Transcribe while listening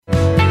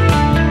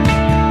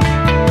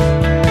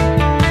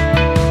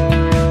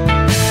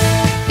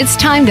It's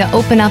time to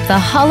open up the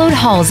hollowed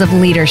halls of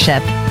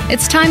leadership.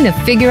 It's time to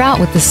figure out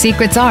what the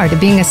secrets are to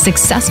being a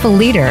successful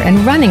leader and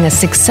running a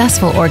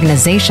successful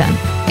organization.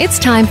 It's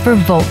time for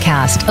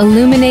Voltcast,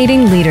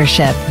 Illuminating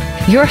Leadership.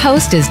 Your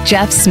host is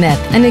Jeff Smith,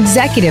 an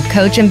executive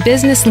coach and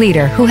business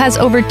leader who has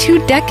over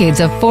 2 decades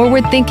of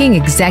forward-thinking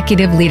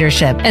executive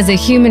leadership as a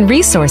human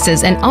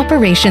resources and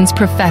operations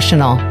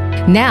professional.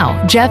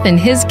 Now, Jeff and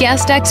his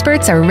guest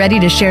experts are ready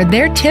to share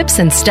their tips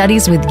and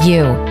studies with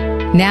you.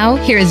 Now,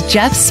 here's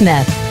Jeff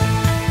Smith.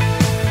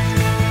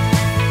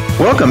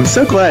 Welcome.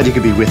 So glad you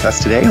could be with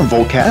us today on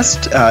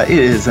Voltcast. It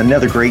is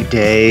another great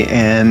day,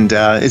 and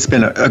it's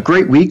been a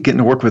great week getting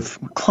to work with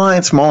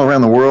clients from all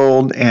around the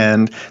world,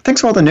 and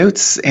thanks for all the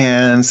notes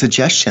and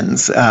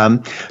suggestions.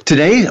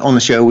 Today on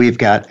the show, we've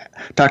got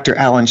Dr.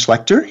 Alan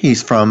Schlechter.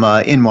 He's from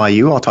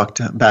NYU. I'll talk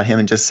about him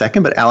in just a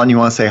second, but Alan, you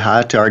want to say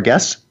hi to our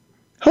guests?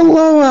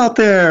 Hello out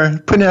there,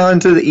 putting out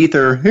into the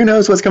ether. Who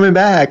knows what's coming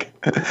back?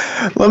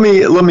 Let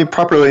me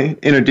properly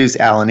introduce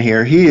Alan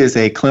here. He is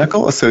a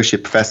clinical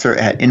associate professor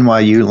at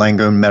NYU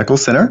Langone Medical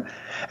Center,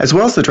 as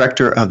well as the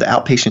director of the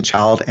outpatient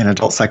child and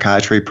adult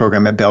psychiatry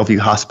program at Bellevue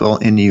Hospital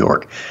in New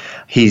York.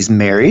 He's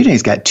married.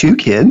 He's got 2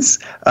 kids.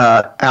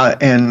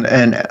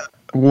 And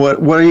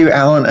what are you,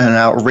 Alan? An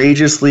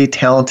outrageously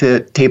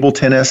talented table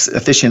tennis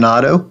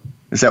aficionado?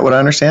 Is that what I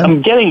understand?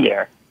 I'm getting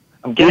there.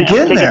 I'm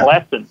taking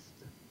lessons.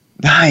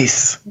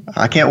 Nice.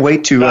 I can't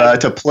wait to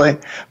play.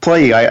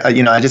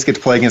 I just get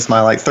to play against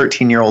my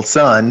 13-year-old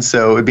son,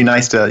 so it'd be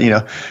nice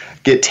to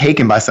get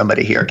taken by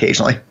somebody here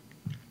occasionally.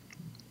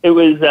 It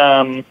was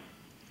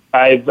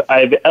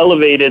I've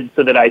elevated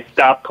so that I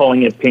stopped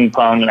calling it ping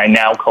pong and I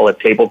now call it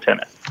table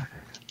tennis.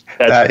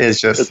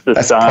 That's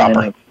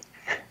proper.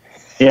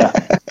 Yeah.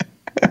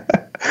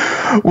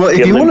 Well,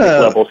 if you want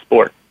to level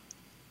sport.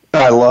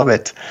 I love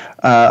it.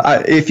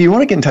 If you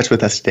want to get in touch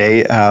with us today,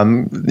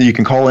 you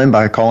can call in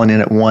by calling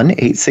in at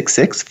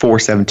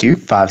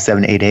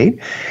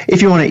 1-866-472-5788.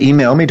 If you want to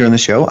email me during the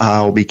show,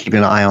 I'll be keeping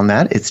an eye on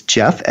that. It's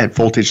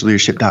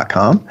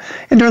jeff@voltageleadership.com.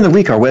 And during the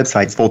week, our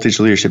website's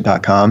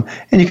voltageleadership.com.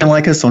 And you can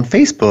like us on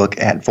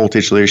Facebook at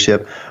Voltage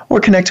Leadership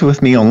or connect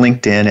with me on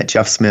LinkedIn at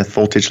Jeff Smith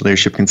Voltage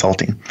Leadership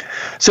Consulting.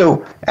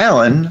 So,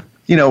 Alan,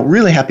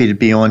 really happy to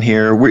be on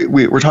here.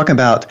 We're talking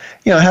about,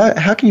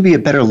 how can you be a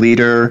better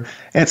leader?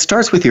 And it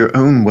starts with your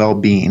own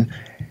well-being.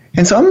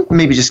 And so I'm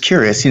maybe just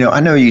curious, I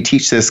know you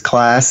teach this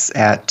class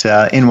at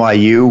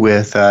NYU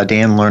with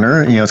Dan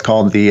Lerner. It's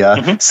called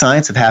the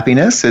Science of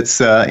Happiness. It's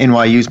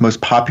NYU's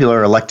most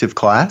popular elective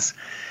class.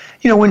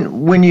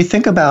 When you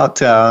think about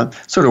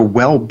sort of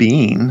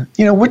well-being,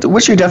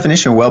 what's your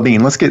definition of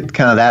well-being? Let's get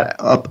kind of that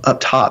up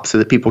top so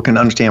that people can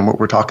understand what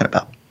we're talking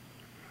about.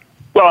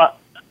 Well,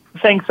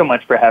 thanks so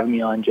much for having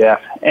me on,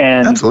 Jeff.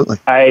 And absolutely.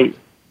 I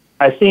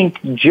think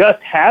just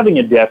having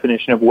a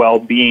definition of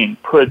well-being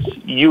puts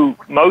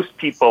most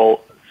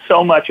people,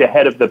 so much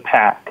ahead of the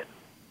pack.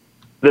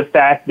 The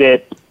fact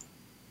that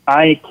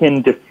I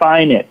can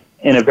define it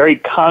in a very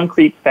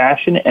concrete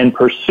fashion and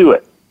pursue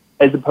it,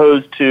 as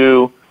opposed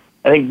to,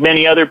 I think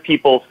many other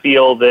people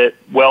feel that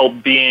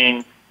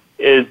well-being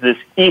is this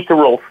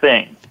ethereal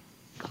thing.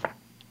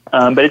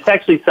 But it's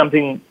actually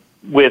something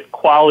with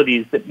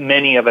qualities that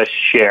many of us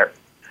share.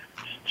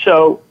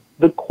 So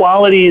the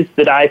qualities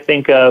that I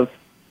think of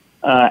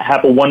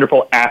have a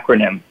wonderful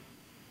acronym,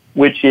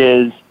 which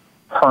is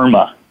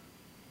PERMA.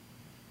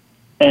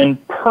 And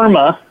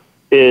PERMA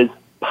is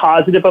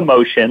positive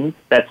emotions.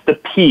 That's the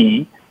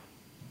P,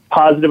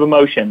 positive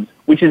emotions,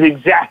 which is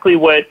exactly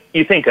what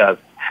you think of: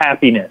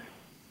 happiness,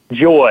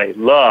 joy,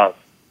 love.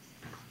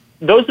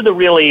 Those are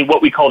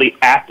what we call the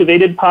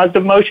activated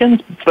positive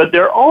emotions, but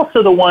they're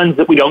also the ones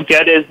that we don't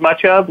get as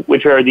much of,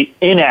 which are the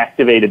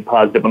inactivated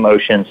positive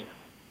emotions: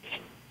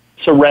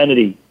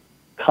 serenity,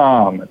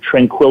 calm,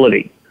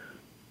 tranquility.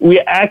 We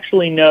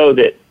actually know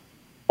that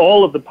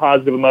all of the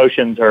positive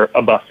emotions are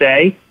a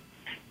buffet,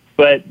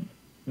 but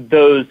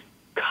those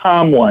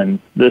calm ones,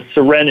 the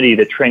serenity,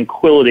 the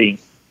tranquility,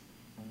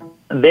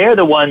 they're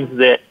the ones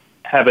that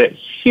have a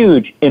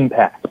huge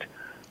impact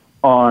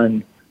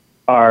on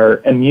our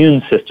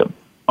immune system,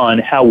 on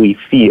how we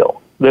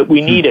feel. That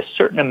we need a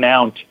certain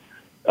amount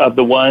of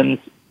the ones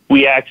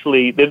we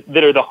actually,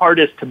 that are the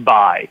hardest to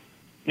buy.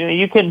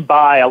 You can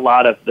buy a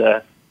lot of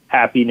the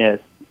happiness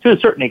to a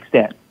certain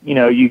extent.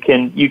 You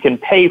can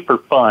pay for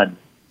fun,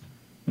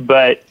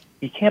 but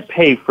you can't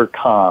pay for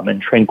calm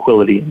and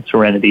tranquility and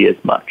serenity as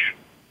much.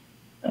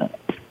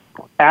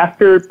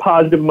 After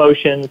positive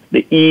emotions,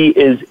 the E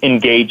is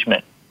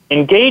engagement.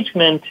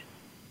 Engagement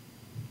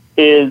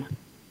is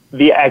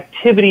the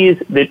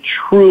activities that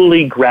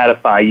truly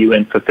gratify you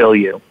and fulfill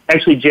you.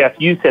 Actually, Jeff,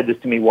 you said this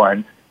to me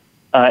once.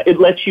 It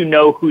lets you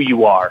know who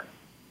you are.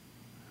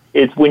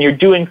 It's when you're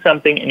doing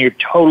something and you're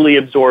totally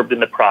absorbed in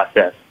the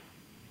process.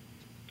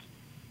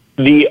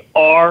 The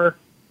R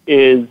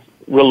is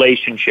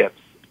relationships.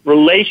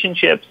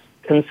 Relationships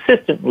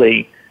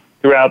consistently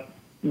throughout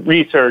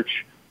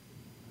research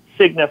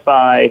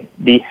signify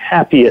the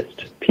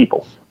happiest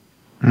people,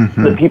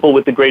 the people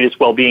with the greatest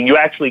well-being. You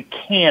actually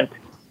can't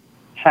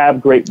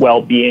have great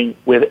well-being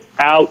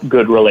without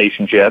good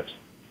relationships.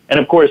 And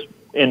of course,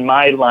 in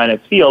my line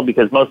of field,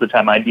 because most of the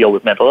time I deal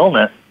with mental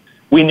illness,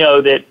 we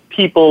know that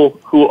people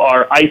who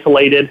are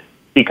isolated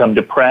become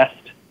depressed.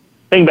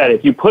 Think about it.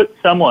 If you put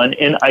someone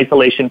in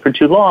isolation for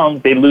too long,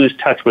 they lose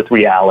touch with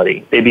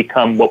reality. They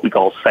become what we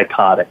call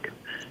psychotic.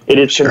 It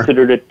is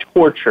considered a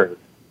torture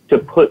to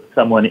put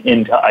someone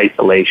into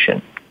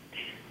isolation.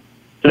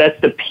 So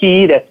that's the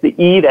P, that's the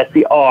E, that's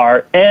the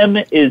R. M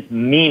is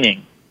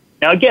meaning.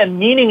 Now, again,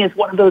 meaning is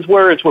one of those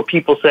words where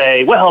people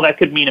say, well, that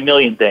could mean a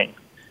million things.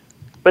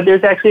 But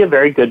there's actually a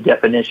very good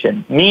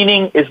definition.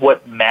 Meaning is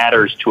what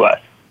matters to us.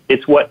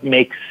 It's what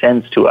makes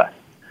sense to us.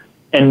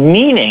 And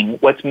meaning,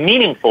 what's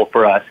meaningful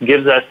for us,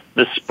 gives us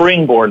the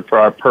springboard for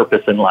our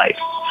purpose in life.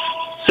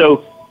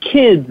 So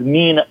kids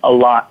mean a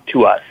lot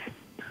to us,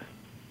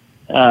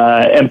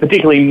 and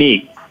particularly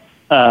me.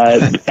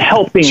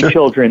 Helping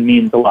children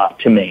means a lot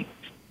to me.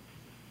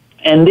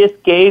 And this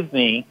gave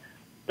me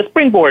the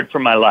springboard for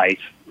my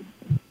life,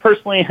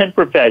 personally and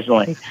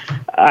professionally.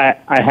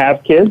 I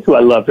have kids who I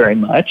love very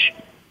much,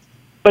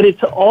 but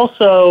it's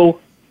also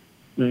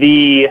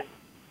my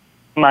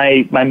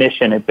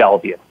mission at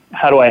Bellevue.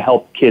 How do I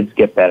help kids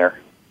get better?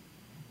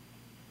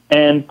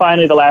 And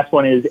finally, the last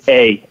one is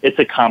A. It's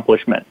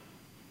accomplishment.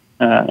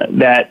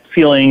 That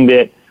feeling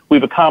that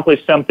we've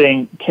accomplished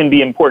something can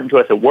be important to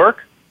us at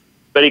work,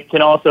 but it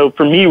can also,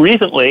 for me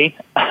recently,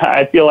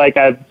 I feel like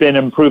I've been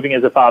improving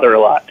as a father a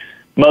lot,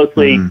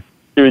 mostly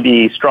through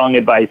the strong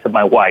advice of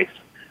my wife,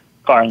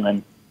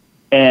 Carlin.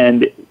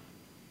 And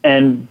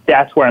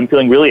that's where I'm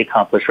feeling really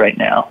accomplished right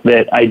now,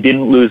 that I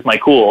didn't lose my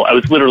cool. I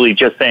was literally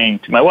just saying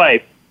to my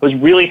wife, I was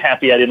really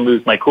happy I didn't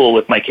lose my cool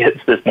with my kids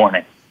this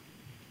morning.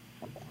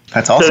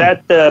 That's awesome.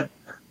 So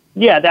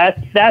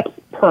that's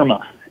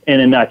PERMA in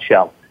a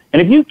nutshell.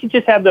 And if you could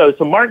just have those,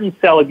 so Martin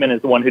Seligman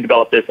is the one who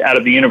developed this out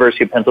of the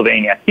University of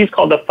Pennsylvania. He's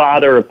called the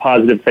father of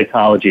positive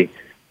psychology.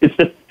 It's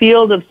the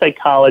field of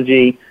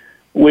psychology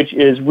which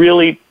is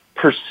really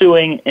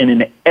pursuing in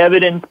an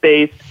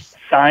evidence-based,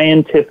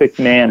 scientific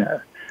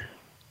manner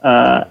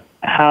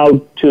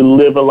how to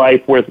live a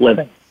life worth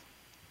living.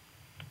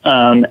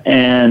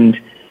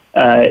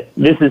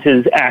 This is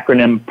his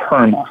acronym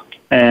PERMA.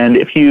 And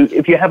if you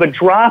have a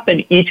drop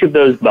in each of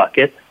those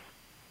buckets,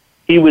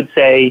 he would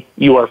say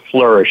you are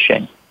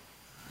flourishing.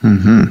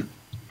 Mm-hmm.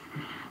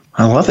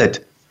 I love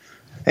it.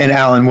 And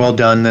Alan, well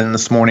done then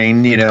this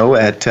morning,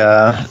 at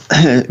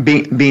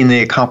being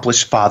the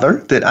accomplished father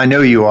that I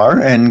know you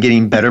are and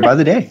getting better by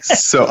the day.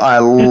 So I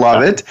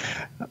love it.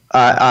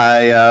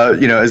 I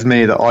as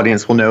many of the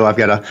audience will know, I've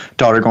got a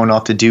daughter going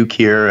off to Duke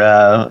here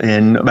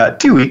in about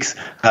 2 weeks.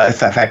 In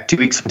fact, 2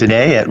 weeks from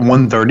today at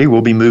 1:30,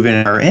 we'll be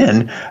moving her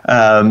in.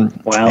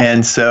 Wow!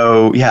 And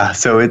so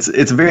so it's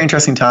a very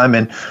interesting time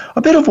and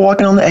a bit of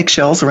walking on the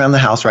eggshells around the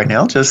house right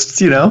now. Just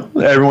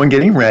everyone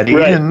getting ready,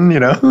 right. And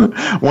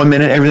 1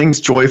 minute everything's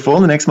joyful,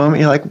 and the next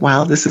moment you're like,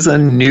 wow, this is a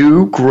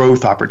new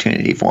growth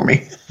opportunity for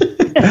me.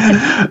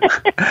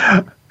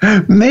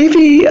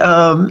 Maybe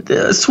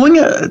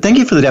thank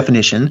you for the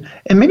definition,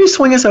 and maybe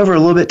swing us over a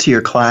little bit to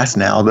your class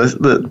now,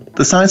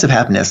 the science of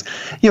happiness.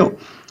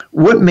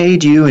 What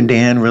made you and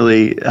Dan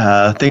really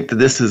think that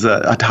this is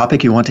a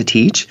topic you want to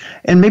teach,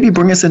 and maybe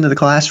bring us into the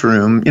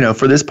classroom,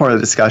 for this part of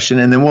the discussion,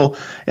 and then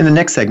in the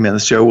next segment of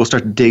the show, we'll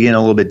start to dig in a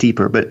little bit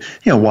deeper. But,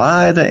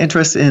 why the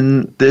interest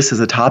in this as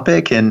a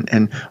topic,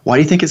 and why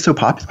do you think it's so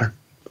popular?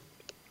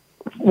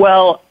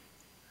 Well,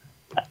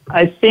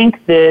 I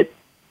think that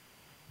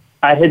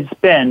I had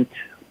spent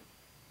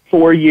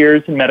 4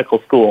 years in medical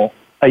school,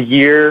 a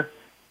year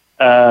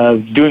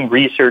of doing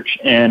research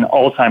in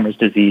Alzheimer's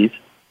disease.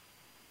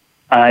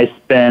 I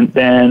spent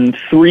then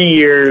 3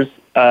 years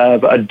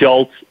of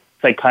adult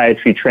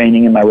psychiatry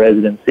training in my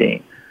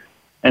residency,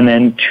 and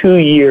then 2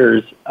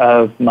 years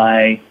of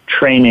my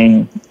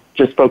training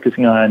just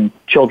focusing on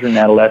children and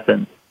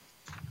adolescents.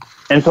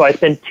 And so I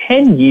spent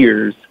 10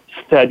 years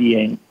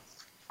studying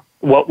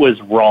what was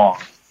wrong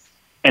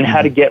and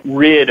how to get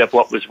rid of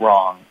what was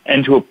wrong,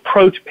 and to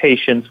approach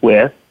patients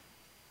with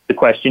the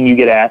question you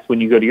get asked when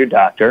you go to your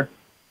doctor: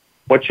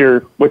 what's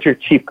your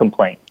chief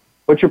complaint?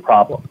 What's your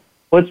problem?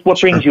 What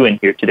brings you in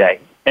here today?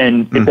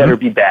 And it better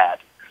be bad.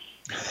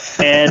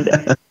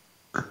 And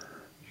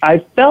I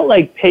felt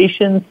like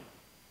patients,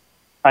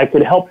 I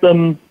could help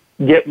them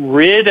get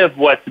rid of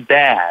what's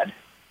bad,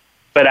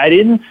 but I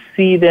didn't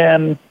see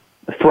them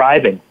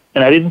thriving,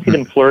 and I didn't see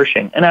them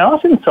flourishing. And I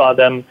often saw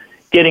them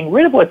getting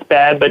rid of what's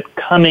bad, but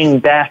coming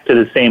back to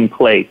the same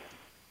place.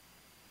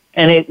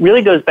 And it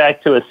really goes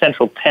back to a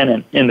central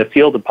tenet in the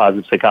field of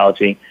positive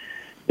psychology,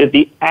 that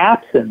the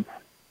absence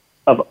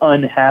of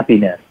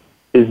unhappiness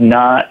is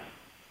not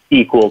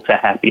equal to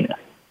happiness.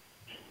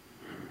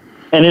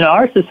 And in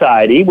our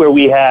society, where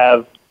we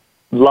have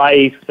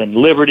life and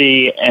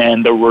liberty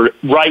and the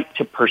right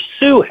to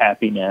pursue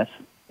happiness,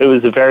 it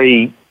was a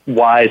very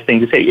wise thing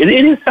to say. It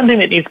is something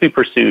that needs to be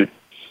pursued.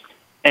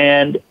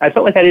 And I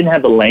felt like I didn't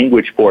have the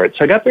language for it.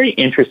 So I got very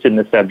interested in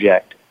the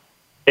subject.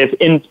 If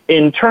in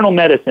internal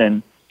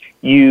medicine,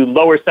 you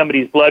lower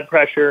somebody's blood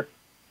pressure,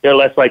 they're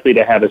less likely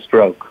to have a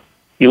stroke.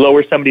 You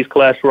lower somebody's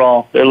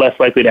cholesterol, they're less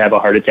likely to have a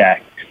heart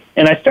attack.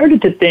 And I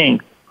started to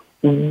think,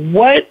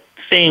 what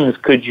things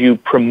could you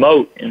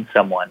promote in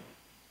someone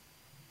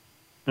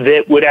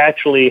that would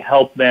actually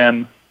help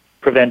them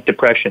prevent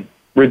depression,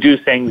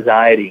 reduce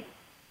anxiety,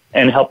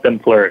 and help them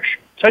flourish?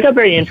 So I got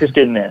very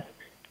interested in this,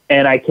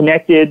 and I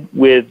connected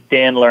with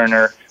Dan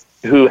Lerner,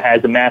 who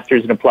has a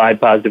master's in applied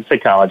positive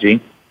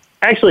psychology.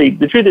 Actually,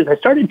 the truth is I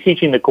started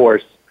teaching the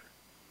course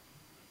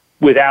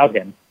without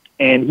him,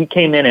 and he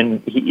came in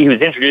and he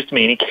was introduced to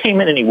me, and he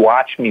came in and he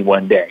watched me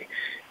one day,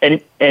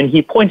 and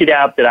he pointed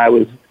out that I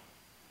was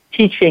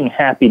teaching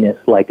happiness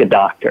like a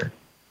doctor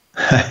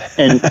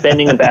and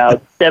spending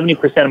about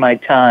 70% of my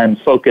time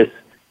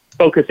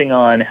focusing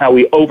on how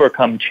we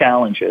overcome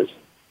challenges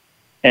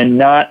and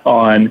not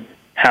on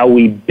how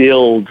we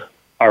build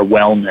our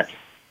wellness.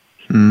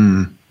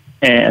 Mm.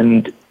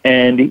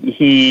 And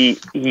he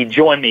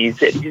joined me. He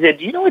said,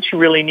 do you know what you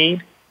really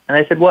need? And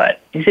I said,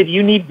 what? He said,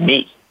 you need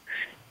me.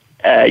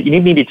 You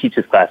need me to teach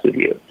this class with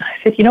you. I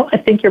said, I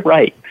think you're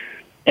right.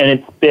 And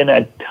it's been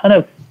a ton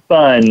of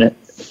fun.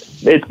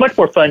 It's much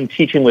more fun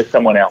teaching with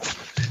someone else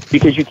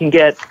because you can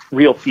get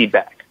real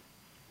feedback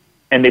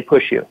and they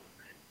push you.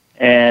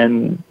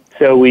 And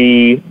so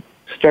we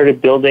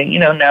started building,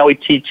 now we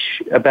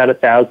teach about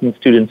 1,000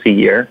 students a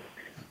year.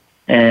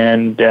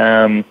 And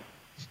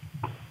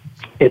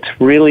it's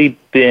really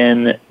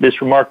been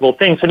this remarkable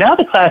thing. So now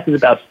the class is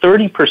about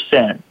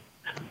 30%.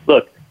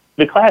 Look,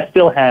 the class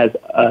still has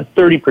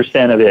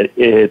 30% of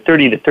it,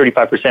 30 to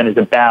 35% is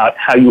about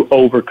how you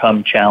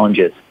overcome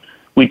challenges.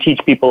 We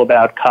teach people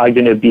about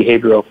cognitive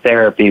behavioral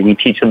therapy. We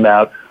teach them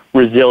about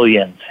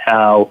resilience,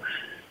 how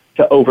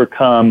to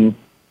overcome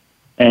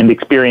and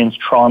experience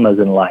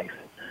traumas in life,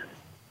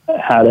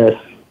 how to,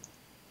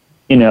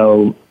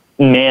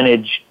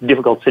 manage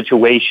difficult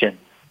situations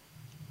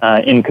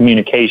in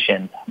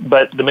communication.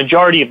 But the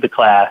majority of the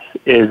class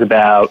is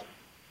about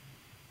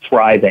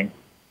thriving.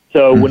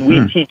 So when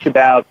we teach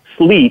about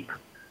sleep,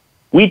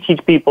 we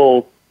teach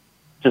people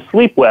to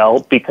sleep well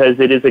because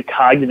it is a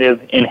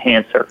cognitive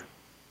enhancer,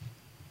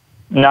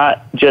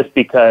 not just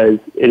because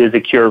it is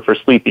a cure for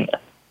sleepiness.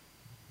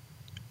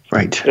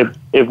 Right.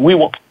 If we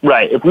want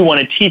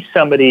to teach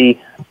somebody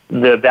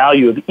the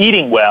value of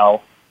eating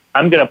well,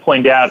 I'm going to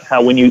point out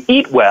how when you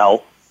eat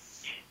well,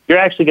 you're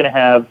actually going to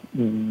have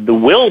the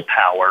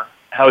willpower,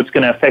 how it's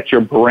going to affect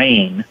your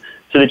brain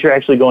so that you're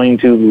actually going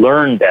to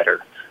learn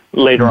better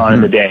later on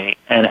in the day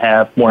and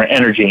have more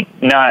energy.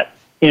 Not,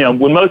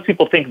 when most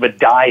people think of a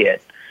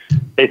diet,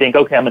 they think,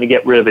 okay, I'm going to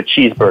get rid of a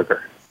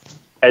cheeseburger,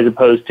 as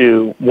opposed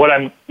to what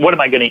am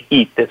I going to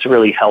eat that's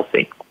really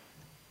healthy?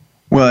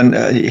 Well, and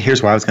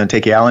here's where I was going to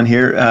take you, Alan,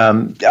 here.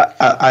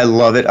 I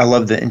love it. I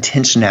love the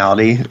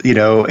intentionality,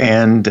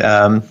 and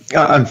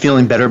I'm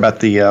feeling better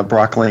about the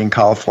broccoli and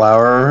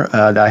cauliflower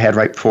that I had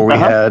right before we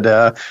had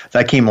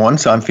that came on.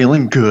 So I'm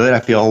feeling good. I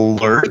feel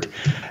alert,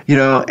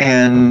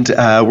 and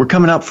we're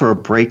coming up for a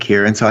break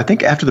here. And so I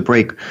think after the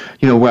break,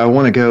 where I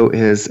want to go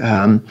is,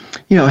 how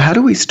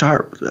do we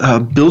start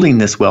building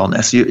this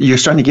wellness? You're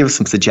starting to give us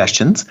some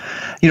suggestions.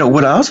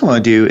 What I also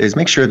want to do is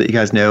make sure that you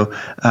guys know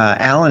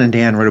Alan and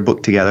Dan wrote a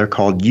book together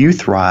called You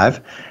Thrive,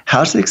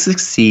 How to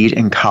Succeed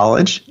in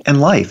College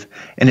and Life.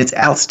 And it's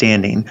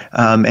outstanding.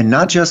 And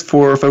not just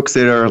for folks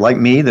that are like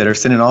me that are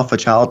sending off a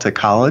child to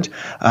college.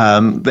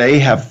 They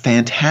have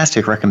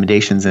fantastic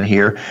recommendations in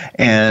here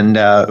and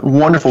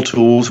wonderful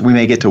tools we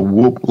may get to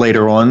whoop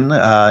later on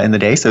in the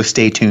day. So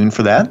stay tuned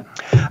for that.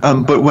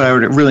 But what I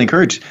would really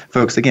encourage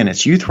folks, again,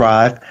 it's You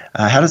Thrive,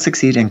 How to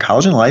Succeed in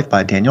College and Life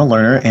by Daniel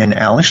Lerner and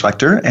Alan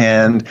Schlechter.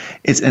 And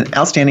it's an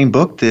outstanding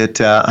book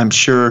that I'm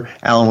sure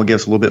Alan will give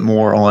us a little bit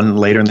more on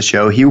later in the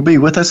show. He will be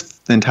with us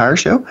the entire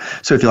show.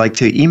 So if you'd like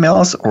to email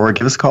us or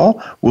give us a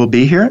call, we'll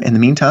be here. In the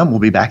meantime, we'll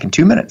be back in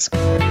 2 minutes.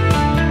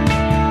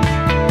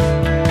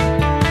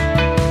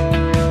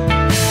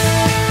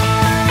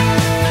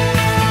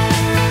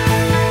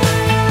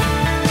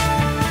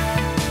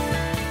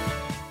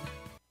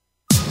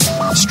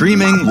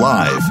 Streaming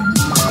live,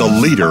 the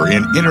leader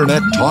in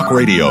Internet talk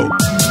radio,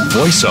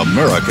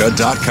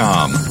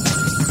 VoiceAmerica.com.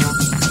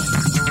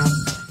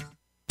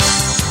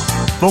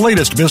 The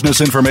latest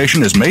business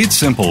information is made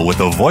simple with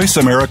the Voice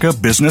America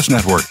Business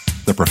Network.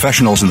 The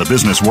professionals in the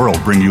business world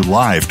bring you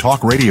live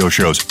talk radio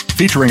shows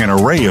featuring an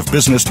array of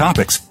business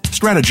topics,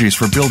 strategies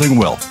for building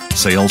wealth,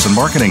 sales and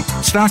marketing,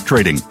 stock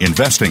trading,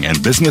 investing,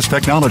 and business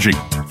technology.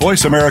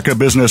 Voice America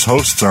Business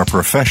hosts are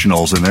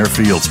professionals in their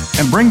fields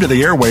and bring to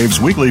the airwaves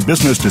weekly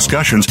business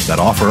discussions that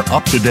offer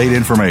up-to-date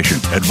information,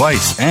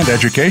 advice, and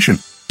education.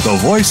 The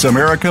Voice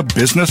America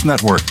Business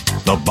Network,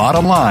 the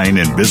bottom line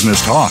in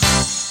business talk.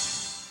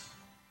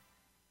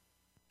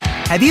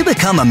 Have you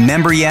become a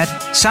member yet?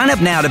 Sign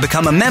up now to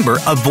become a member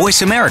of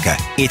Voice America.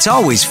 It's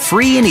always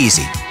free and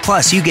easy.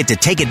 Plus, you get to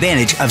take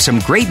advantage of some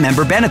great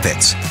member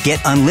benefits. Get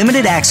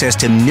unlimited access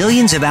to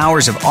millions of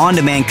hours of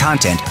on-demand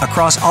content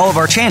across all of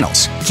our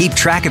channels. Keep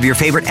track of your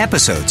favorite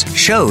episodes,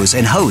 shows,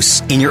 and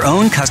hosts in your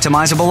own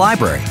customizable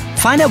library.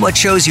 Find out what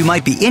shows you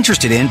might be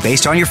interested in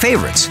based on your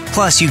favorites.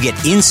 Plus, you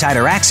get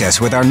insider access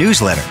with our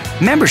newsletter.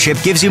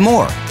 Membership gives you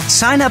more.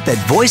 Sign up at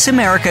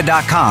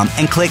voiceamerica.com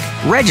and click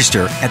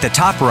Register at the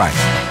top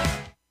right.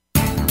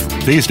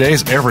 These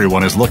days,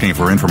 everyone is looking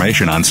for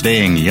information on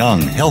staying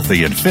young,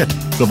 healthy, and fit.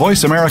 The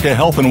Voice America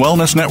Health and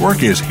Wellness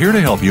Network is here to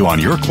help you on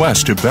your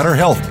quest to better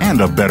health and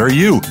a better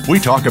you. We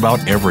talk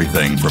about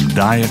everything from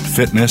diet,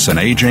 fitness, and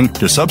aging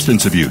to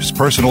substance abuse,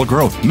 personal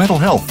growth, mental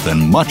health,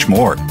 and much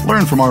more.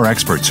 Learn from our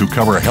experts who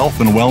cover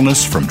health and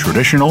wellness from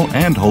traditional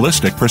and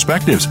holistic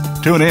perspectives.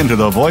 Tune in to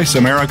the Voice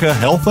America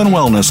Health and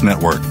Wellness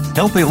Network.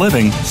 Healthy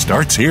living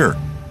starts here.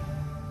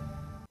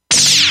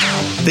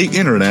 The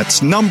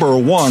Internet's number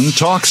one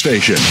talk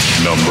station.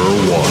 Number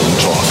one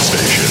talk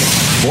station.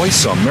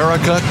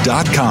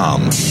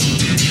 VoiceAmerica.com.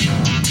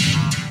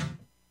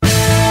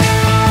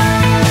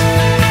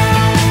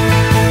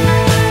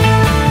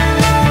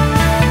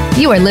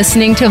 You are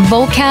listening to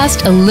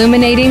Voltcast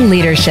Illuminating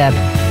Leadership.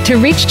 To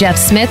reach Jeff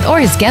Smith or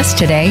his guest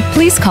today,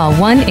 please call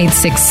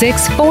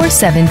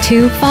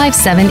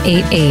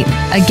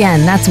 1-866-472-5788.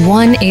 Again, that's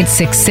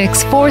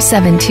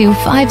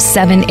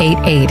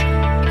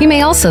 1-866-472-5788. You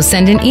may also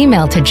send an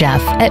email to Jeff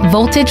at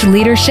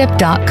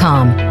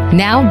voltageleadership.com.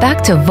 Now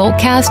back to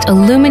Voltcast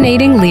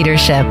Illuminating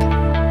Leadership.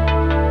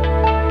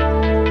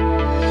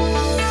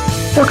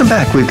 Welcome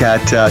back. We've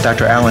got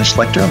Dr. Alan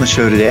Schlechter on the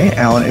show today.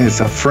 Alan is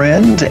a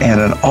friend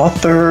and an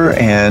author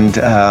and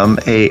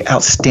a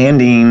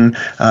outstanding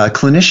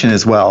clinician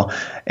as well.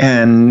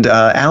 And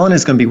Alan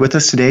is going to be with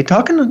us today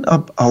talking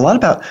a lot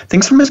about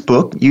things from his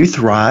book, You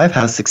Thrive,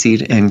 How to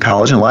Succeed in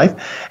College and Life,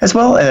 as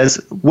well as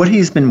what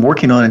he's been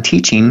working on and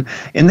teaching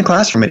in the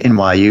classroom at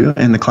NYU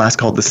in the class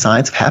called The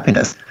Science of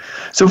Happiness.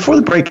 So before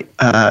the break,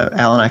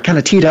 Alan, I kind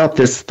of teed up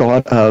this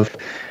thought of,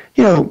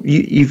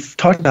 you've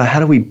talked about how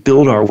do we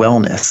build our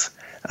wellness.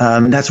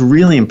 That's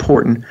really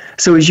important.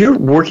 So as you're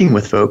working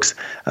with folks,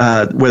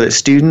 whether it's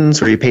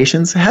students or your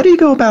patients, how do you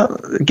go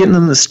about getting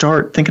them to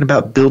start thinking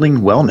about building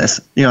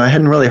wellness? I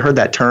hadn't really heard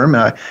that term,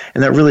 and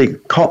that really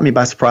caught me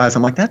by surprise.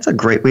 I'm like, that's a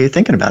great way of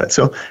thinking about it.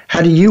 So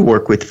how do you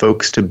work with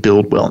folks to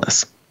build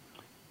wellness?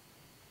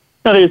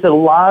 Now, there's a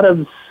lot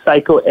of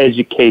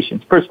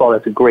psychoeducation. First of all,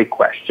 that's a great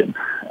question,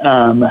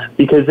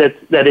 because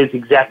that is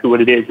exactly what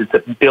it is. It's a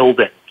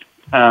building.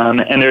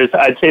 And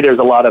I'd say there's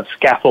a lot of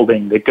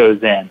scaffolding that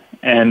goes in.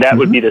 And that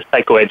would be the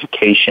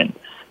psychoeducation,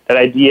 that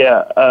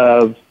idea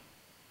of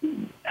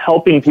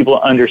helping people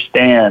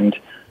understand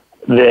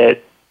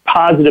that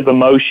positive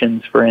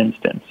emotions, for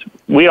instance,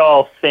 we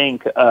all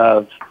think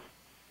of,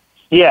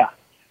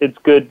 it's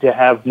good to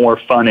have more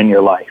fun in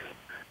your life.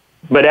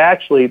 But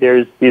actually,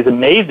 there's these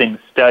amazing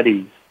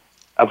studies,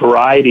 a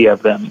variety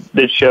of them,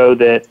 that show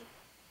that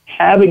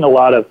having a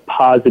lot of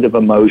positive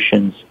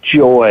emotions,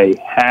 joy,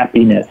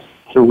 happiness,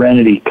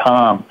 serenity,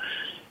 calm,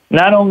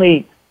 not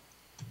only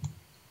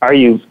are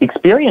you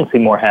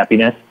experiencing more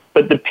happiness,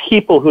 but the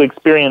people who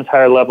experience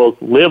higher levels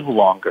live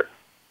longer.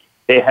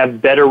 They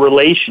have better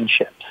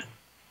relationships.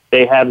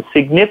 They have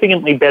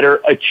significantly better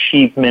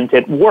achievement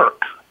at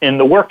work, in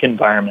the work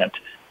environment.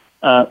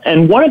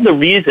 And one of the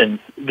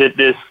reasons that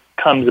this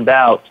comes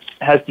about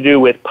has to do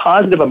with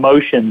positive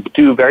emotions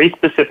do very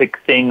specific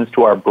things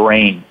to our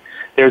brain.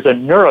 There's a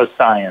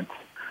neuroscience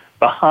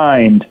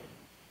behind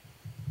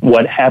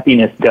what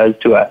happiness does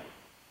to us.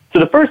 So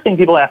the first thing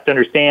people have to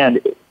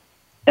understand,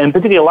 and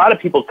particularly a lot of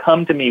people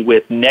come to me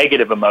with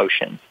negative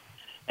emotions,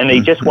 and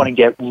they just want to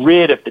get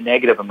rid of the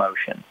negative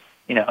emotions,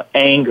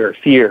 anger,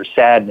 fear,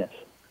 sadness.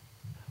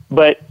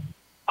 But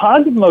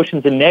positive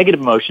emotions and negative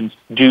emotions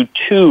do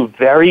two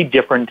very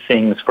different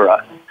things for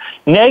us.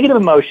 Negative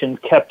emotions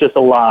kept us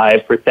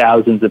alive for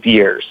thousands of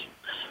years.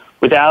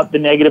 Without the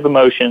negative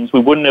emotions,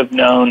 we wouldn't have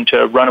known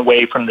to run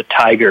away from the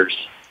tigers,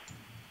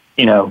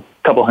 a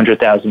couple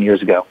 100,000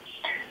 years ago.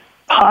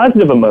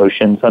 Positive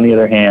emotions, on the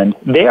other hand,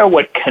 they are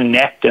what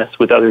connect us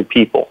with other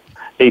people.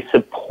 They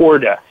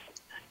support us.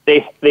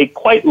 They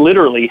quite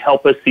literally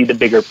help us see the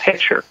bigger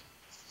picture.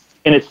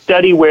 In a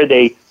study where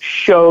they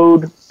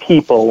showed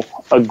people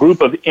a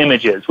group of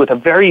images with a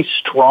very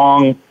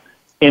strong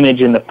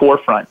image in the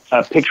forefront,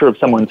 a picture of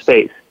someone's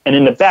face, and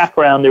in the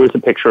background there was a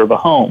picture of a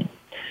home.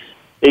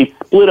 They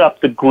split up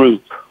the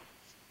group.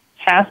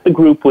 Half the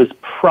group was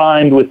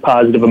primed with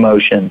positive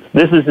emotions.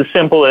 This is as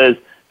simple as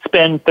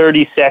spend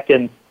 30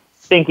 seconds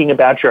thinking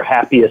about your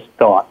happiest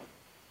thought.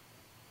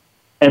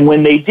 And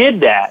when they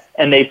did that,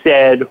 and they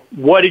said,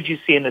 what did you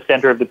see in the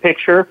center of the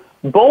picture?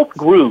 Both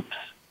groups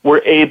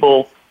were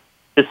able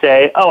to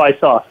say, oh, I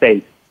saw a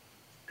face.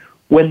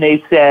 When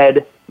they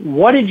said,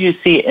 what did you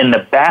see in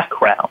the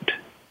background?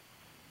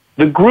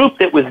 The group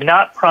that was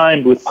not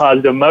primed with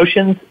positive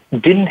emotions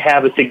didn't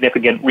have a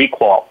significant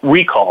recall.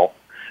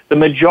 The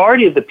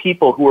majority of the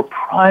people who were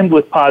primed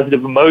with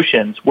positive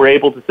emotions were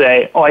able to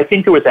say, oh, I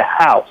think there was a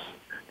house.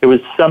 There was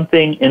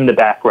something in the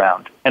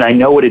background, and I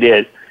know what it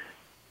is.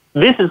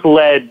 This has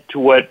led to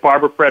what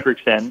Barbara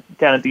Fredrickson,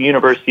 down at the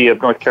University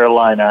of North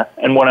Carolina,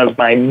 and one of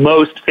my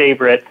most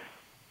favorite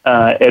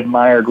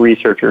admired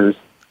researchers.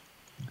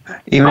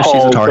 Even if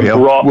she's a Tar Heel,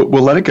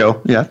 we'll let it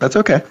go. Yeah, that's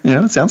okay.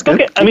 It sounds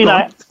good. Okay,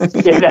 that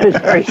is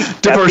very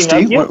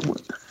diversity.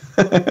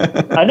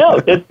 I know,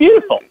 that's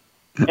beautiful.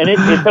 And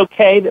it's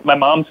okay that my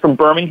mom's from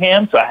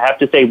Birmingham, so I have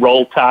to say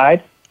Roll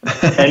Tide,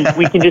 and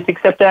we can just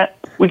accept that.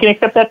 We can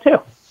accept that too.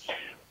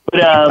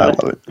 But I love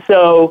it.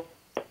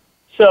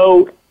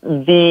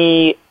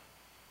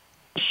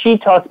 She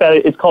talks about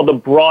it. It's called the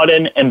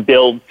broaden and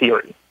build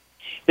theory.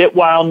 That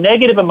while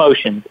negative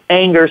emotions,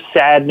 anger,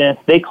 sadness,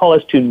 they call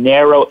us to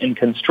narrow and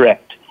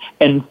constrict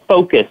and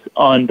focus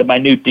on the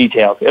minute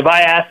details. If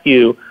I ask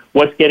you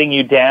what's getting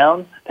you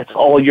down, that's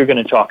all you're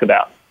going to talk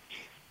about.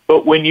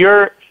 But when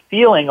you're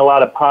feeling a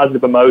lot of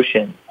positive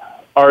emotion,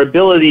 our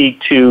ability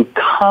to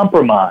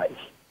compromise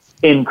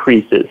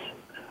increases.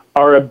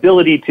 Our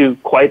ability to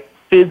quite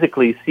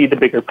physically see the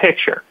bigger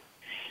picture.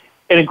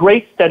 In a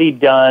great study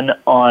done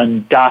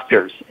on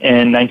doctors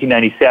in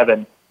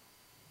 1997,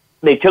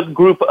 they took a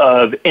group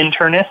of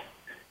internists.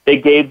 They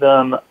gave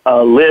them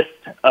a list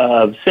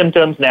of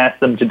symptoms and asked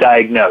them to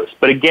diagnose.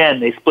 But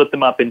again, they split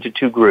them up into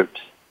two groups.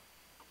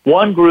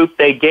 One group,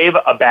 they gave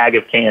a bag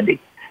of candy.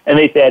 And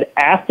they said,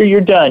 after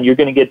you're done, you're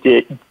going to get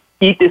to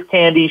eat this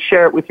candy,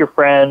 share it with your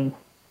friends,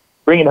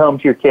 bring it home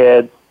to your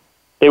kids.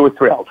 They were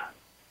thrilled.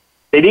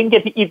 They didn't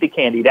get to eat the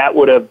candy. That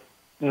would have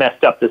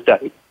messed up the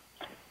study.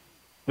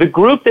 The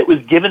group that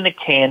was given the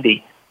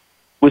candy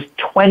was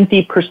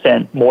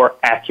 20% more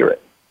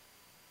accurate.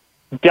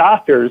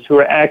 Doctors who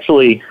are I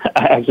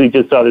actually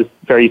just saw this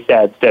very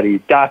sad study.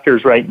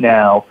 Doctors right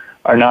now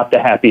are not the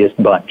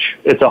happiest bunch.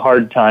 It's a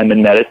hard time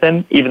in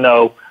medicine, even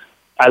though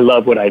I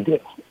love what I do.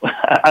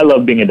 I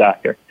love being a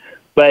doctor.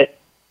 But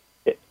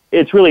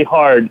it's really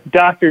hard.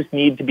 Doctors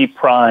need to be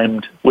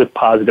primed with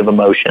positive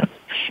emotions.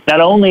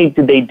 Not only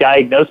did they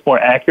diagnose more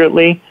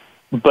accurately,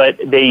 but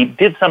they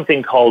did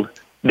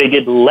they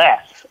did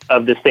less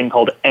of this thing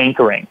called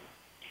anchoring.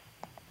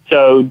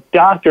 So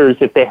doctors,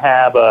 if they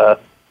have a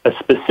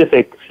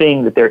specific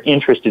thing that they're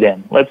interested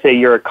in, let's say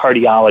you're a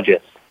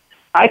cardiologist,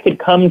 I could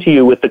come to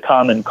you with the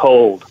common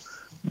cold,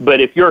 but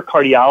if you're a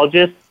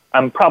cardiologist,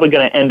 I'm probably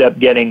going to end up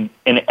getting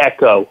an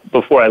echo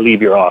before I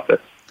leave your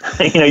office.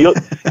 You'll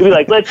be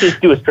like, let's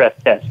just do a stress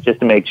test just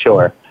to make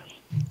sure.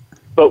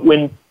 But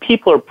when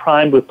people are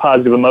primed with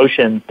positive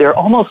emotions, they're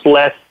almost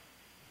less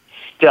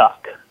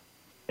stuck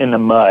in the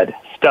mud,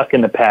 stuck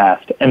in the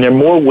past, and they're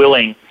more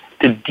willing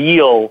to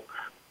deal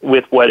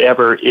with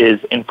whatever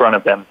is in front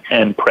of them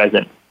and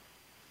present.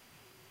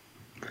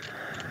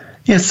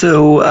 Yeah.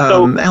 So,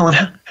 Alan,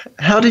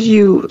 how do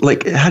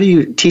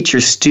you teach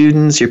your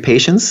students, your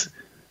patients,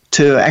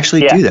 to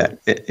actually do that?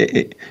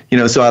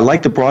 So I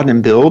like to broaden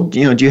and build. Do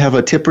you have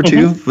a tip or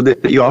two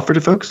that you offer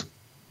to folks?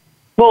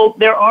 Well,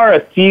 there are a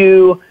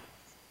few.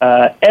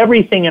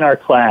 Everything in our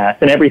class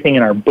and everything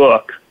in our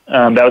book.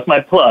 That was my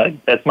plug.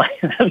 That's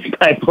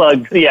my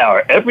plug for the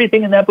hour.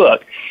 Everything in that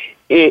book,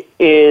 it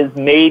is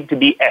made to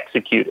be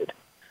executed.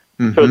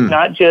 Mm-hmm. So it's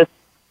not just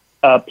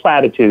a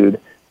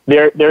platitude.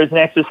 There's an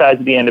exercise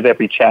at the end of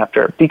every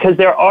chapter, because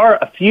there are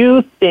a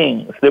few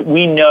things that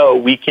we know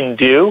we can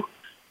do,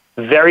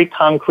 very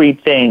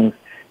concrete things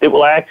that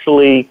will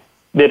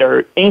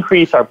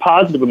increase our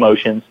positive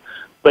emotions,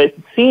 but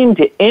seem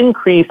to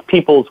increase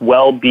people's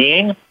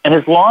well-being. And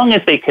as long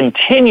as they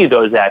continue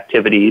those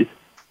activities,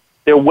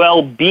 their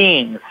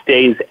well-being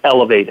stays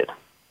elevated.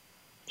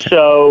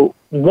 So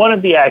one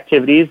of the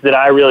activities that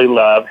I really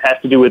love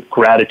has to do with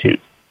gratitude.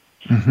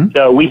 Mm-hmm.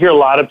 So we hear a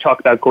lot of talk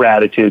about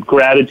gratitude.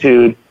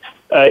 Gratitude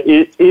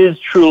is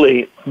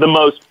truly the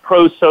most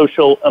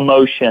pro-social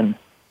emotion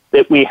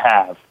that we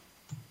have.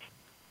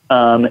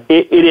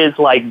 It is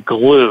like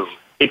glue.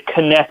 It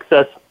connects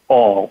us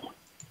all.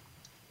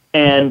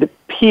 And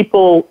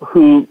people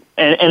and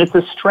it's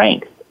a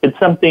strength. It's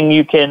something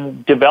you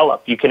can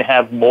develop. You can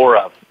have more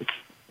of. It's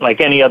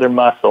like any other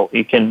muscle.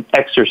 You can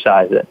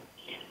exercise it.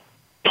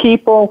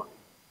 People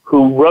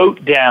who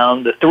wrote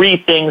down the 3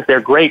 things they're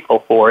grateful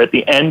for at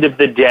the end of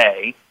the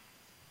day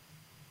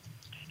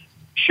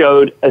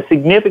showed a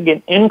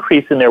significant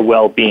increase in their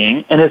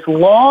well-being. And as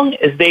long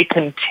as they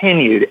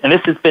continued, and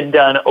this has been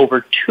done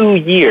over 2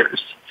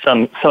 years,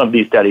 some of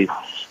these studies,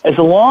 as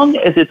long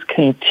as it's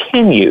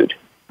continued,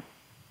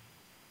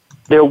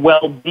 their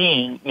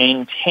well-being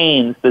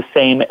maintains the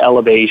same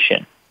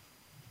elevation.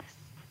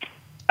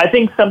 I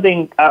think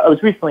I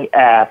was recently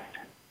asked,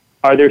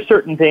 are there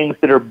certain things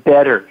that are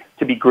better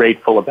to be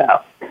grateful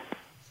about?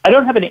 I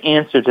don't have an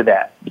answer to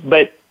that,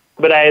 but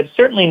I have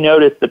certainly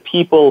noticed the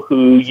people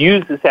who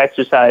use this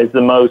exercise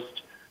the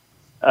most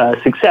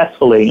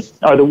successfully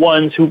are the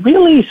ones who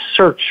really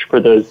search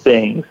for those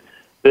things,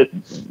 that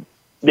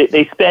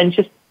they spend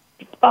just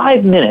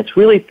 5 minutes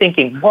really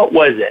thinking, what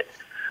was it?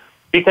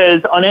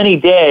 Because on any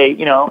day,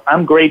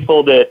 I'm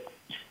grateful that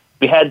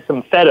we had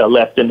some feta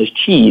left in this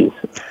cheese.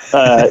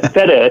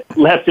 Feta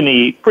left in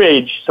the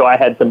fridge, so I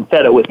had some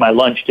feta with my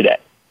lunch today.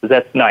 Because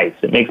that's nice.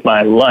 It makes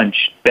my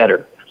lunch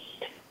better.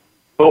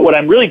 But what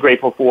I'm really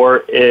grateful for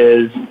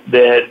is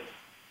that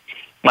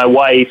my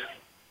wife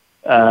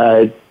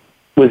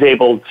was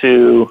able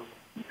to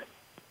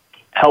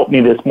help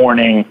me this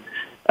morning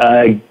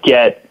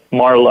get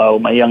Marlo,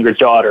 my younger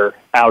daughter,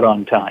 out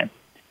on time.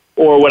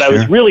 Or what I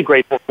was really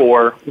grateful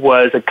for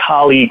was a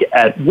colleague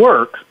at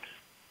work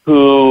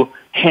who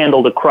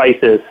handled a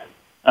crisis,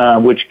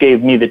 which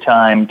gave me the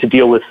time to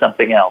deal with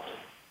something else.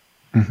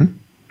 Mm-hmm.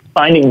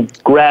 Finding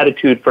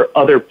gratitude for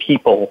other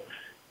people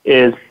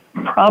is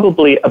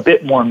probably a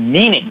bit more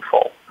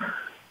meaningful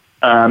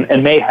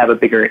and may have a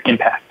bigger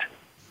impact.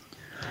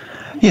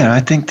 Yeah, I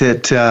think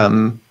that,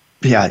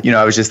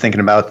 I was just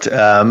thinking about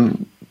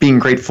being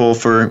grateful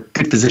for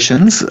good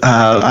physicians.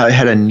 I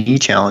had a knee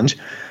challenge,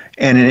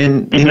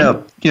 and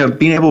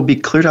being able to be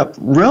cleared up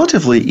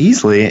relatively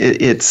easily,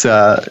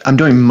 I'm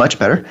doing much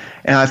better.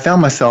 And I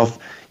found myself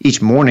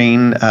each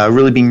morning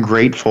really being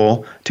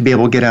grateful to be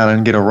able to get out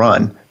and get a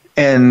run.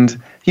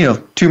 And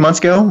 2 months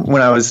ago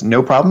when I was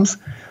no problems,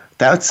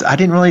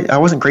 I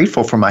wasn't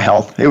grateful for my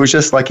health. It was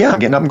just like, I'm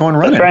getting up and going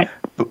running. That's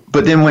right.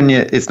 But then when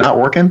it's not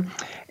working,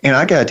 and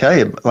I got to tell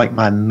you, like,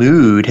 my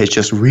mood has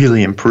just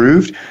really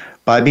improved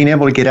by being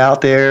able to get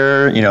out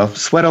there,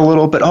 sweat a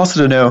little, but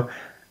also to know,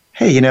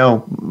 hey,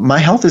 my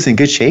health is in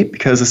good shape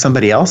because of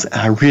somebody else. And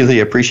I really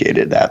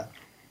appreciated that.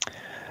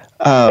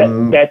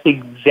 That's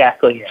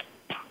exactly it.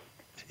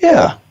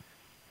 Yeah.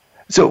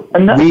 So go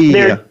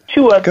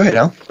ahead,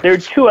 Al. There are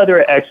two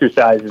other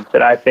exercises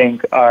that I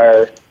think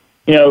are,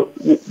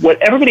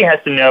 what everybody has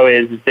to know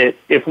is that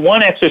if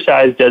one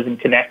exercise doesn't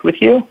connect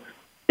with you,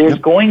 there's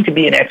going to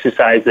be an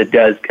exercise that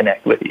does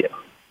connect with you.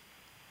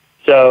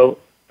 So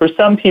for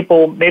some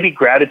people, maybe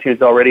gratitude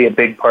is already a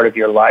big part of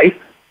your life,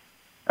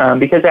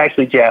 because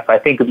actually, Jeff, I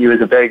think of you as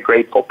a very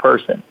grateful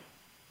person.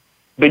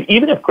 But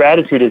even if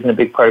gratitude isn't a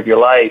big part of your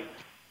life,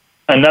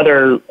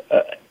 another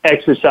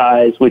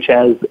exercise which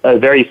has a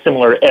very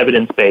similar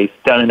evidence base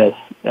done in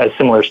a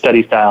similar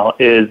study style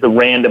is the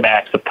random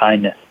acts of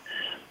kindness.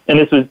 And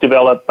this was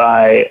developed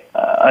by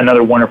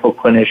another wonderful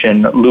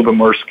clinician,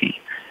 Lubomirsky,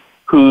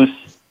 who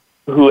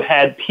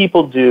had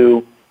people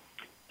do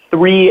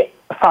 5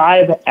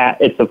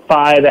 acts of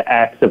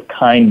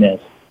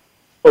kindness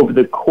over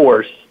the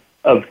course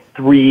of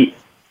three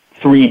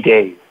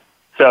days.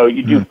 So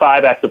you do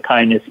 5 acts of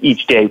kindness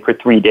each day for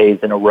 3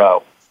 days in a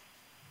row.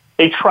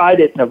 They tried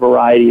it in a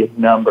variety of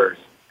numbers,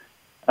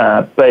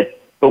 but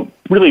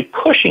really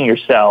pushing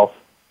yourself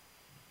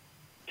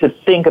to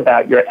think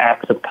about your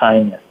acts of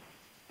kindness,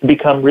 to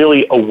become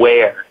really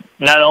aware.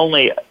 Not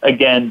only,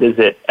 again, does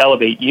it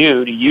elevate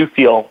you, do you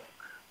feel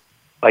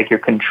like you're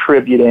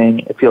contributing,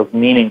 it feels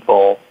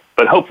meaningful,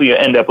 but hopefully you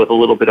end up with a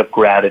little bit of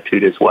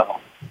gratitude as well.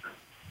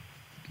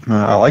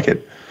 I like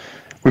it.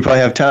 We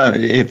probably have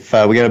time. If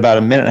we got about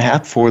a minute and a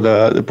half before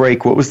the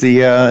break, what was do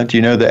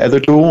you know the other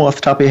tool off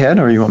the top of your head,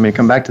 or you want me to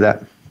come back to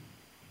that?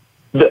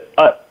 The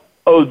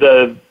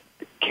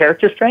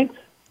character strengths?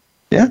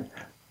 Yeah.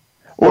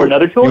 Or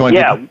another tool?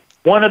 Yeah.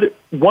 One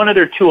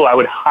other tool I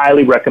would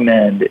highly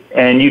recommend,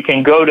 and you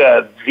can go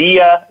to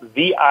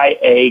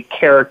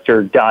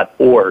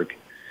viacharacter.org,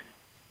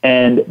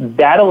 and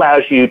that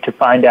allows you to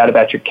find out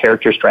about your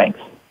character strengths.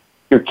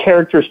 Your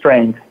character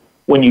strengths,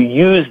 when you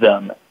use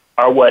them,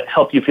 are what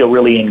help you feel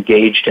really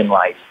engaged in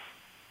life.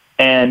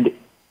 And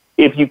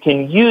if you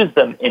can use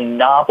them in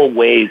novel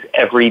ways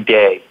every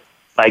day,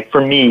 like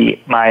for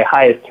me, my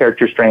highest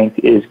character strength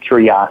is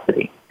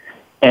curiosity.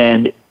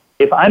 And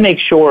if I make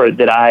sure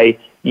that I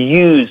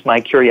use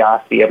my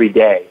curiosity every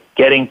day,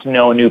 getting to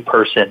know a new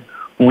person,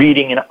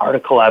 reading an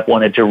article I've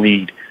wanted to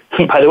read,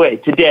 by the way,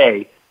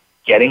 today,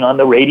 getting on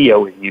the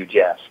radio with you,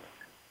 Jeff,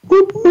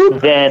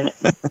 then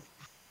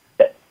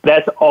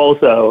that's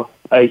also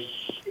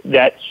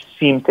that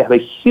seems to have a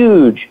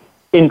huge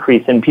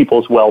increase in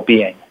people's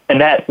well-being. And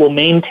that will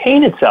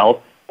maintain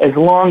itself as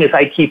long as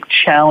I keep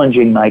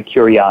challenging my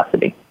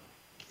curiosity.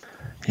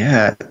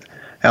 Yeah,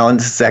 Alan,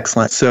 this is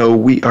excellent. So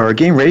we are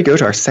getting ready to go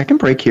to our second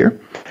break here.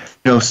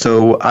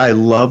 So I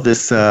love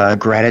this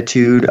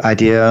gratitude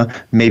idea,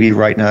 maybe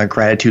writing a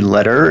gratitude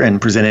letter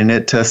and presenting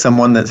it to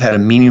someone that's had a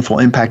meaningful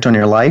impact on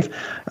your life.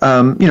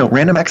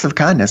 Random acts of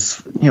kindness,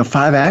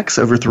 5 acts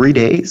over 3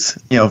 days,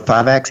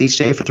 5 acts each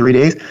day for 3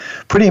 days.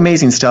 Pretty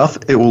amazing stuff.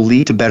 It will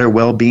lead to better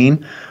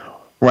well-being.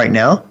 Right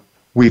now,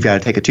 we've got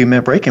to take a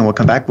 2-minute break, and we'll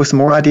come back with some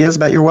more ideas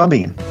about your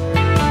well-being.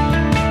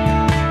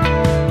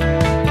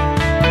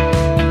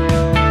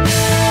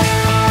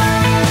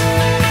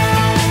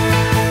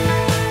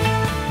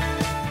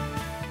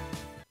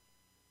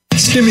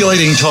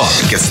 Stimulating talk.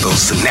 Gets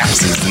those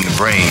synapses in the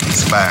brain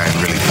firing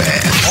really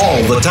fast.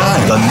 All the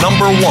time. The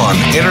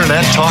 #1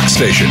 Internet talk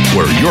station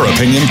where your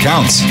opinion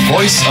counts.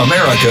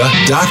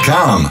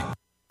 VoiceAmerica.com.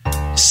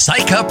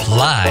 Psych Up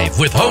Live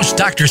with host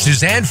Dr.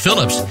 Suzanne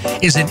Phillips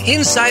is an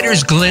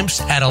insider's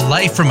glimpse at a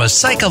life from a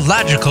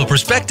psychological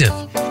perspective.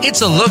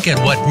 It's a look at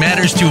what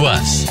matters to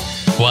us.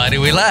 Why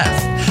do we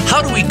laugh?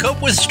 How do we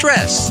cope with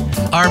stress?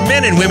 Are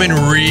men and women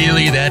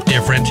really that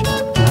different?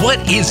 What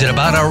is it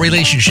about our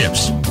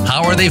relationships?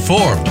 How are they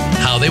formed?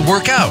 How they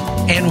work out?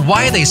 And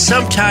why they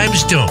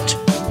sometimes don't?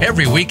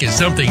 Every week is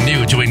something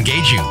new to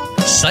engage you.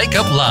 Psych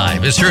Up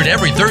Live is heard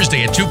every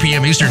Thursday at 2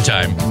 p.m. Eastern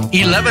Time,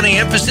 11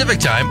 a.m. Pacific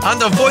Time on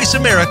the Voice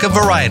America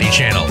Variety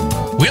Channel.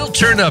 We'll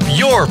turn up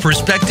your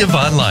perspective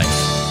on life.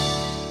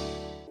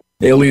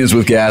 Aliens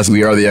with Gas.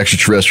 We are the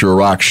extraterrestrial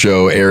rock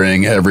show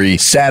airing every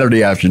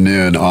Saturday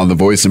afternoon on the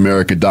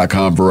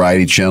VoiceAmerica.com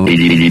variety channel.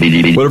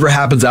 Whatever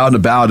happens out and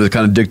about, it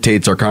kind of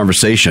dictates our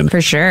conversation.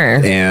 For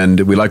sure.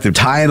 And we like to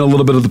tie in a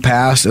little bit of the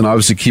past and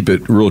obviously keep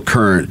it real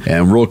current.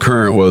 And real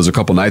current was a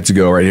couple nights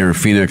ago right here in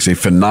Phoenix, a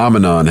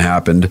phenomenon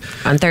happened.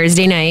 On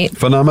Thursday night.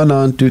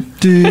 Phenomenon.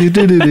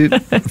 Phenomenon.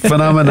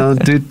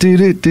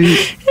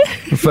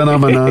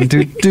 Phenomenon.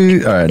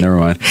 All right, never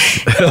mind.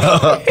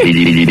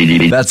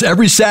 That's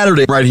every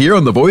Saturday right here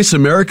on the Voice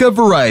America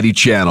Variety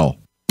Channel.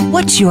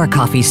 What's your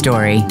coffee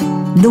story?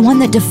 The one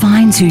that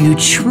defines who you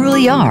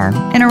truly are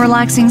in a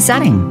relaxing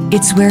setting.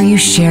 It's where you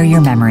share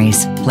your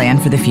memories, plan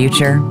for the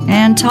future,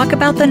 and talk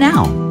about the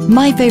now.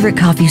 My Favorite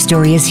Coffee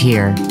Story is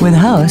here with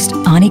host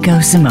Aniko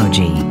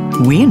Samoji.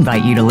 We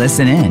invite you to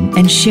listen in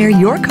and share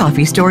your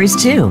coffee stories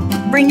too.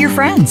 Bring your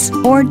friends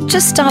or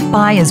just stop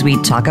by as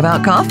we talk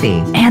about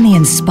coffee and the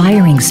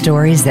inspiring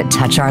stories that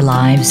touch our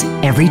lives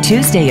every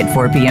Tuesday at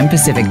 4 p.m.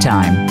 Pacific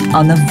Time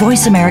on the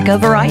Voice America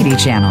Variety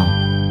Channel.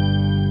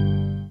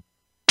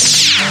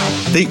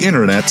 The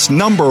Internet's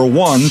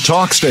 #1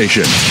 talk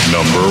station.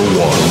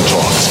 #1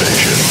 talk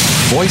station.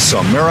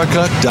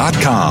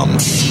 VoiceAmerica.com.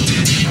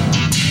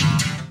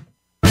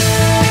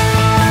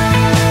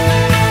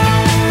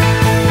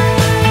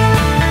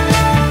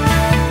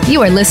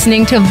 You are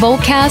listening to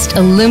Voltcast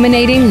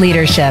Illuminating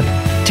Leadership.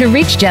 To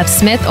reach Jeff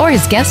Smith or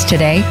his guest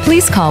today,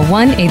 please call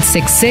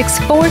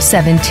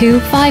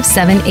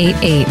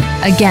 1-866-472-5788.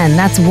 Again,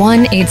 that's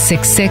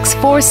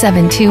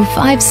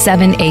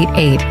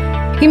 1-866-472-5788.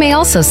 You may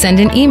also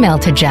send an email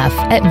to Jeff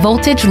at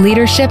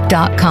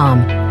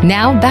voltageleadership.com.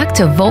 Now back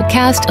to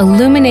Voltcast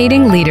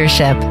Illuminating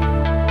Leadership.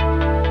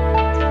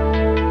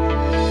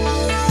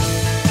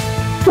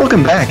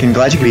 Welcome back, and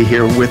glad you could be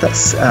here with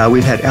us.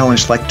 We've had Alan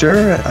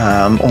Schlechter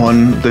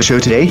on the show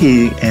today.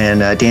 He and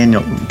Dan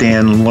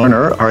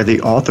Lerner are the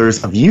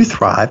authors of You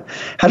Thrive,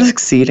 How to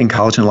Succeed in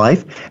College and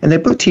Life, and they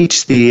both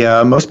teach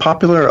the most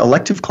popular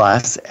elective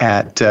class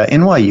at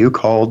NYU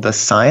called The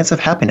Science of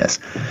Happiness.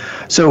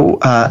 So,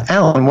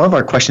 Alan, one of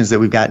our questions that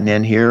we've gotten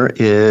in here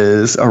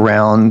is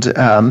around,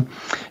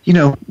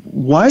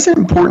 why is it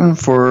important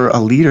for a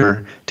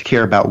leader to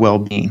care about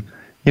well-being?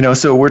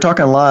 So we're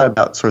talking a lot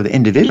about sort of the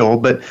individual,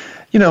 but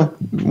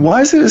why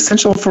is it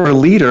essential for a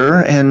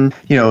leader? And,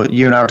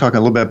 you and I were talking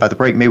a little bit about the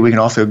break. Maybe we can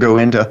also go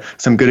into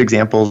some good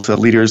examples of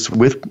leaders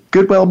with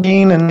good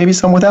well-being and maybe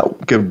some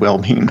without good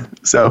well-being.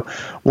 So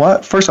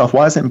first off,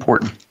 why is it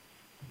important?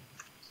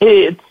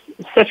 It's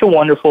such a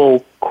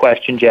wonderful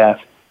question,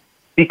 Jeff,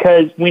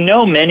 because we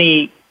know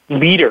many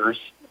leaders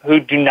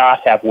who do not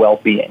have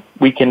well-being.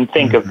 We can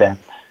think of them,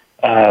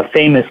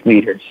 famous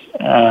leaders,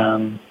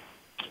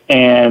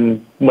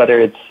 and whether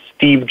it's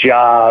Steve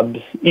Jobs.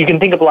 You can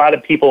think of a lot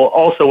of people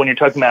also when you're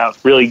talking about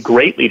really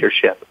great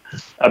leadership,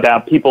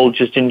 about people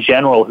just in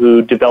general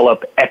who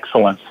develop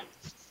excellence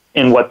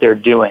in what they're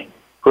doing,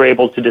 who are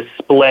able to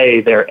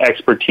display their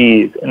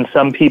expertise. And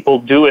some people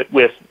do it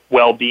with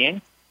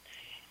well-being,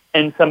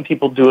 and some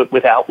people do it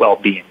without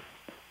well-being.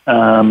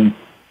 But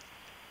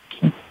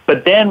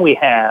then we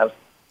have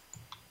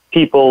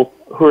people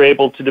who are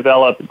able to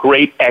develop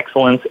great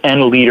excellence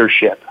and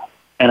leadership.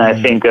 And I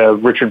think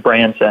of Richard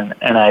Branson,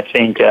 and I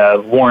think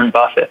of Warren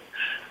Buffett,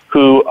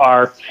 who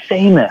are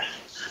famous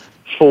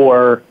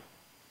for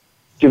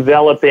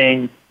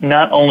developing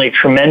not only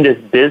tremendous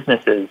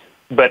businesses,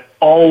 but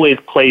always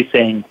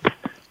placing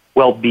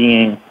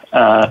well-being,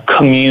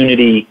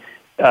 community,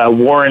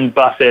 Warren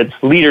Buffett's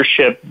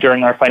leadership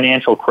during our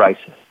financial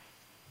crisis,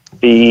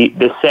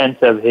 the sense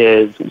of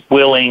his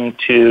willing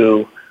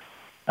to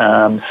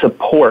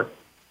support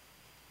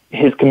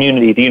his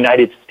community, the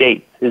United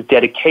States, his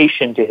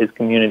dedication to his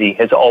community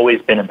has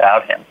always been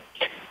about him.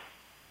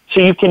 So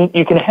you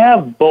can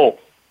have both.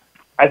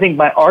 I think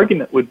my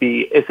argument would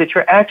be is that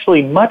you're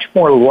actually much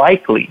more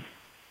likely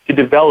to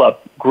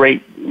develop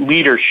great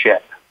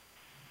leadership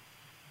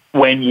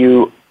when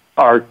you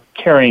are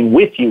carrying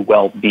with you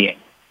well-being,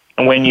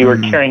 and when you are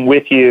carrying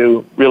with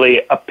you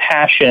really a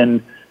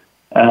passion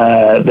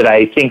that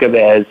I think of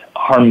as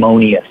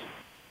harmonious.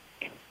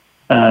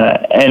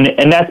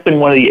 And that's been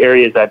one of the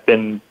areas I've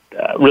been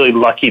really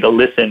lucky to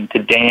listen to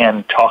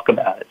Dan talk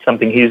about. It's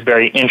something he's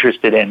very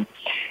interested in,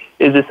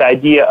 is this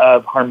idea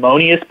of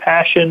harmonious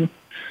passion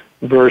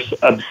versus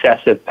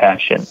obsessive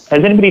passion.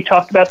 Has anybody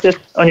talked about this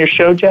on your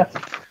show, Jeff?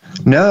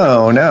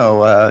 No.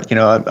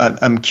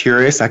 I'm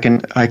curious. I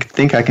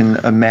think I can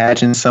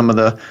imagine some of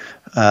the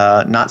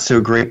not so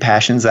great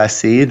passions I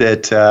see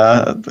that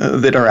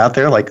are out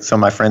there. Like some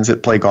of my friends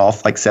that play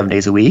golf like 7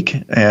 days a week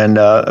and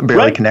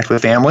barely connect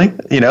with family.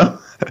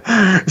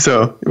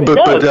 So,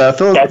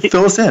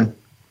 fill us in.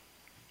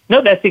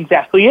 No, that's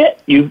exactly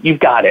it. You've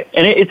got it.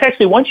 And it's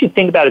actually, once you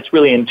think about it, it's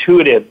really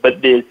intuitive.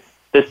 But the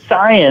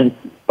science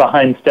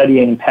behind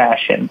studying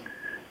passion,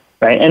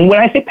 right? And when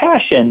I say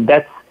passion,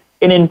 that's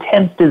an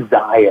intense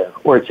desire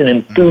or it's an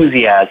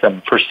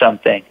enthusiasm for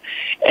something.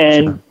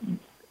 And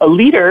a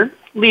leader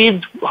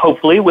leads,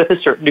 hopefully, with a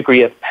certain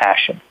degree of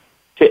passion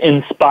to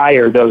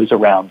inspire those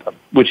around them,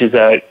 which is,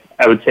 I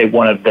I would say,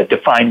 one of the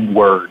defining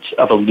words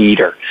of a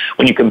leader.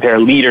 When you compare a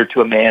leader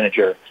to a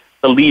manager,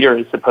 the leader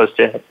is supposed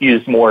to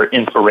use more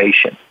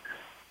inspiration.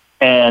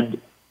 And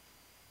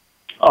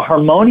a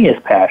harmonious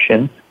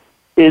passion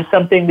is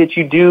something that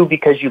you do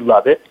because you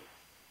love it,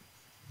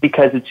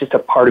 because it's just a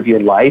part of your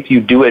life. You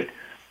do it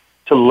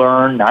to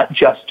learn, not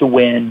just to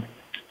win.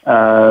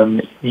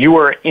 You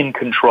are in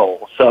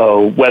control.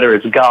 So whether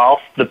it's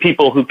golf, the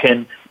people who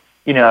can,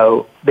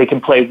 they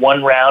can play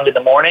one round in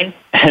the morning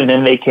and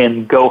then they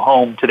can go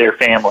home to their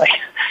family,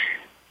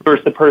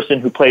 versus the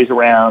person who plays a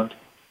round,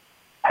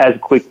 has a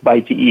quick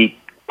bite to eat,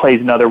 plays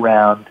another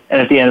round,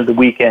 and at the end of the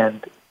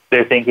weekend,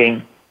 they're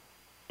thinking,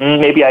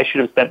 maybe I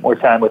should have spent more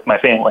time with my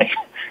family.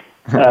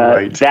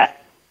 Right.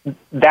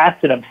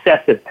 That's an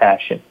obsessive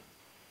passion,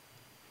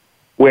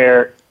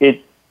 where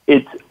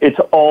it's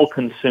all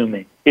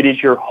consuming. It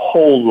is your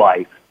whole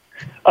life.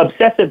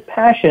 Obsessive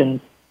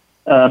passions,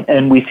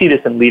 and we see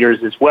this in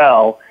leaders as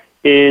well,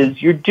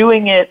 is you're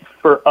doing it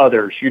for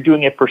others. You're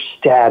doing it for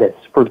status,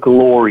 for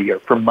glory, or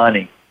for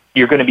money.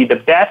 You're going to be the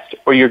best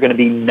or you're going to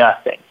be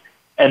nothing.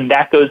 And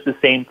that goes the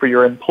same for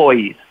your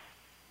employees.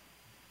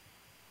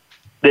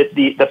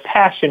 The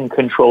passion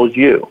controls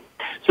you.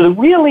 So the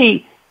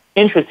really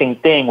interesting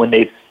thing when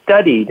they've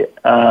studied,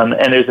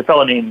 and there's a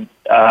fellow named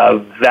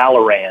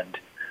Vallerand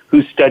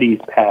who studies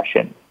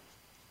passion.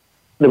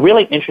 The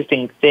really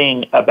interesting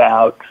thing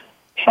about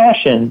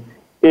passion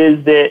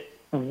is that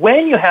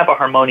when you have a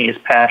harmonious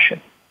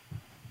passion,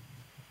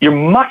 you're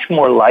much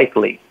more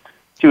likely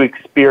to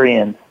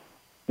experience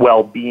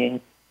well-being.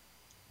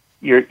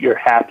 You're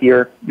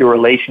happier. Your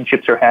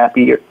relationships are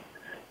happier.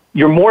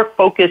 You're more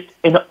focused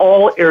in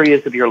all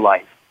areas of your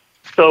life.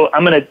 So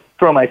I'm going to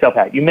throw myself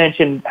out. You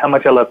mentioned how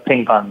much I love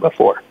ping pong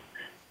before.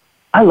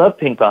 I love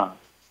ping pong.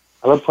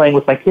 I love playing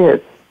with my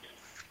kids.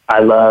 I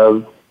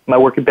love my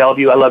work at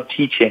Bellevue. I love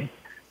teaching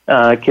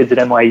kids at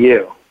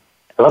NYU.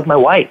 I love my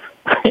wife.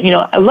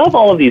 I love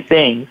all of these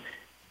things,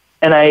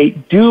 and I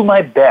do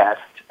my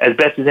best as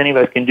any of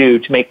us can do,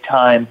 to make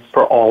time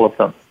for all of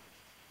them.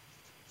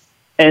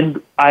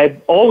 And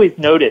I've always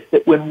noticed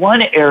that when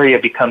one area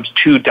becomes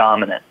too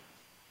dominant,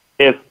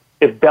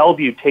 if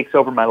Bellevue takes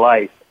over my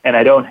life and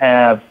I don't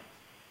have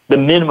the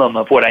minimum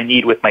of what I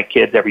need with my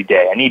kids every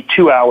day, I need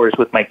 2 hours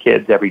with my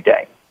kids every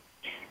day,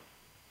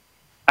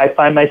 I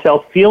find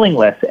myself feeling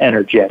less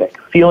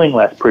energetic, feeling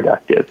less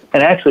productive.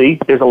 And actually,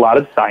 there's a lot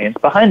of science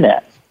behind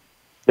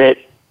that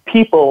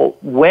people,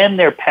 when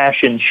their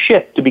passions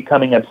shift to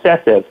becoming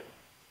obsessive,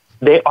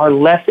 they are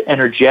less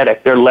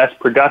energetic, they're less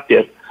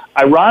productive.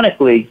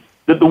 Ironically,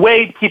 the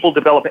way people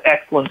develop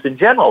excellence in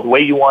general, the way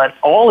you want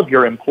all of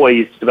your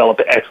employees to develop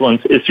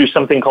excellence, is through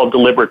something called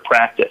deliberate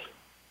practice.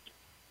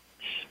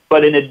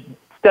 But in a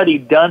study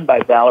done by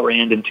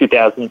Vallerand in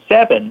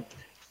 2007,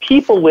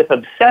 people with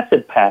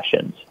obsessive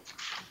passions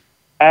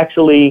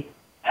actually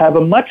have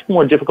a much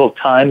more difficult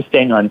time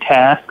staying on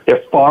task.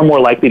 They're far more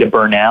likely to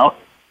burn out.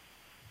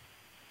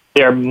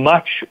 They're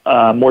much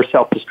more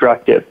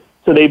self-destructive.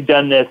 So they've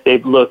done this.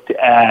 They've looked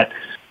at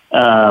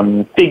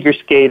figure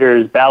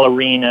skaters,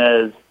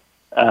 ballerinas,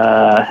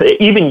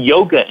 even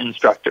yoga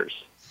instructors.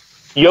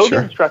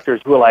 Yoga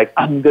instructors who are like,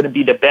 I'm going to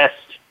be the best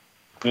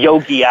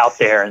yogi out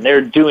there, and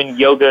they're doing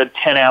yoga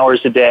 10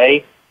 hours a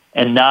day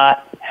and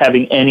not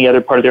having any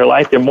other part of their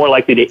life. They're more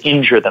likely to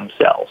injure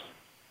themselves.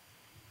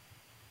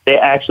 They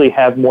actually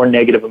have more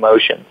negative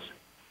emotions.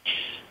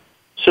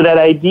 So that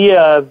idea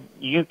of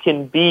you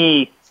can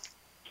be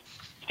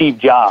Steve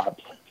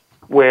Jobs,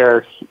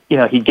 where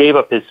he gave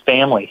up his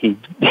family, he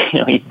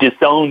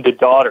disowned a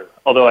daughter.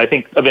 Although I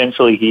think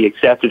eventually he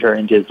accepted her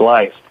into his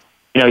life.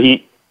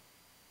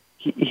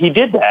 He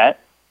did that,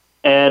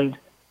 and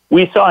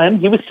we saw him.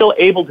 He was still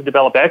able to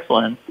develop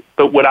excellence,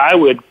 but what I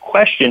would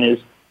question is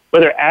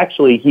whether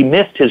actually he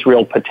missed his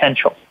real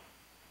potential.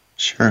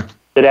 Sure.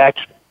 That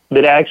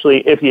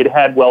actually, if he had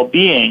had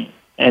well-being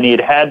and he had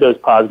had those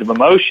positive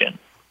emotions,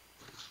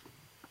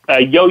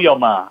 Yo-Yo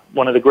Ma,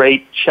 one of the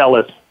great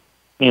cellists,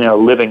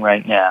 living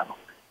right now,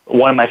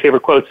 one of my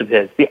favorite quotes of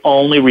his: "The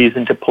only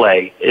reason to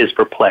play is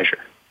for pleasure."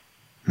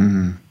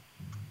 Mm-hmm.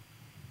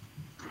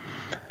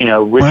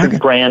 Richard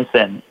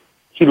Branson,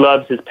 he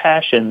loves his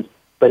passions,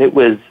 but it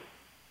was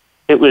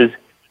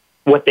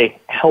what they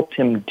helped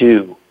him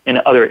do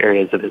in other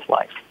areas of his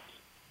life.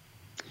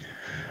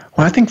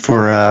 Well, I think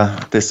for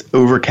this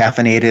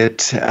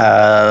over-caffeinated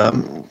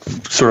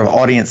sort of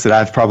audience that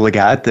I've probably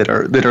got that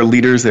are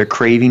leaders that are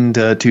craving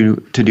to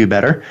do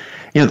better,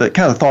 the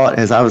kind of thought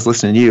as I was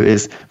listening to you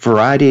is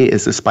variety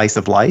is the spice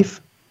of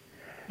life.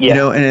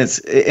 Yeah. And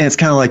it's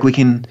kind of like we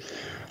can.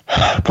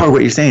 Part of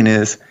what you're saying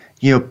is,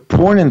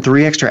 pouring in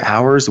 3 extra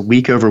hours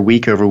week over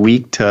week over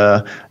week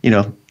to,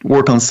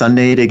 work on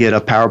Sunday to get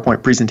a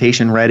PowerPoint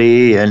presentation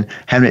ready and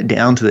having it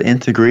down to the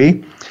nth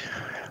degree.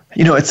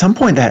 At some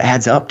point that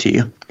adds up to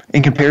you.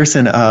 In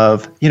comparison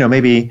of,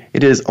 maybe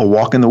it is a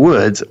walk in the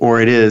woods,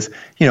 or it is,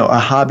 a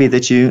hobby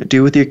that you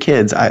do with your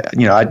kids. I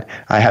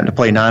happen to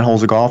play 9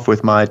 holes of golf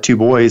with my 2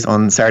 boys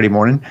on Saturday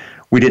morning.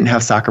 We didn't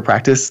have soccer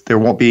practice. There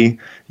won't be,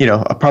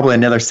 probably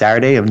another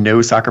Saturday of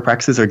no soccer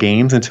practices or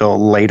games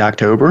until late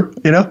October.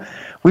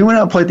 We went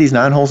out and played these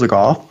 9 holes of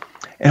golf.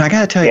 And I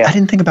got to tell you, I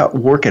didn't think about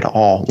work at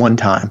all one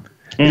time.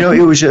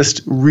 It was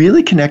just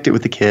really connected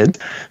with the kids.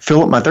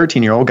 Philip, my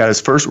 13-year-old, got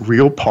his first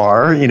real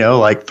par,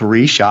 like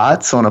 3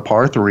 shots on a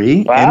par 3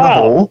 in the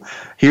hole.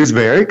 He was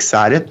very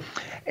excited.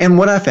 And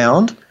what I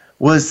found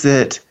was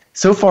that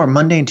so far,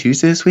 Monday and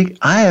Tuesday this week,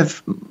 I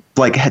have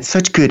had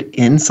such good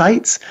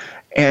insights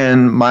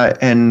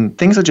and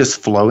things are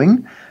just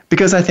flowing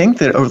because I think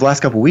that over the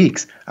last couple of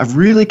weeks, I've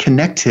really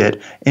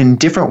connected in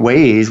different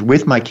ways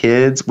with my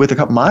kids, with a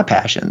couple of my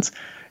passions.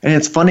 And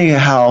it's funny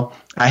how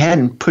I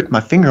hadn't put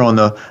my finger on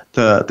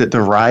the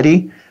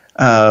variety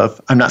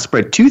of, I'm not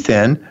spread too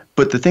thin,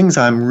 but the things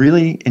I'm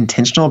really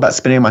intentional about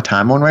spending my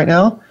time on right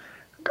now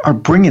are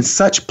bringing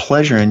such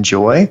pleasure and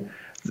joy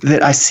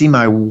that I see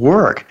my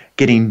work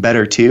getting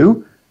better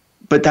too.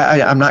 But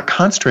that I'm not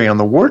concentrating on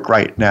the work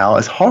right now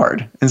as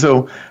hard. And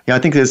so I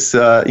think this,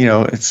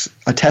 it's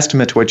a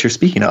testament to what you're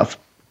speaking of.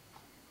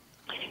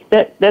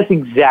 That's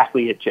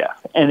exactly it,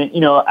 Jeff. And,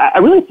 I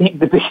really think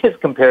the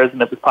biggest comparison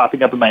that was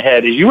popping up in my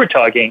head as you were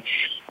talking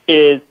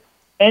is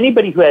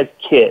anybody who has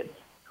kids,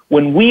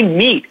 when we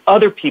meet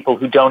other people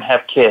who don't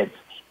have kids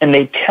and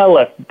they tell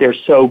us they're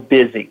so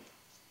busy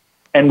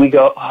and we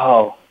go,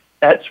 oh,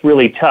 that's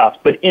really tough.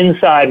 But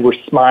inside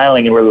we're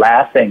smiling and we're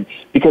laughing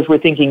because we're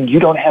thinking, you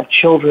don't have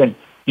children.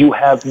 You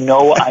have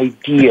no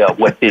idea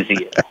what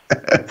busy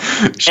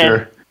is.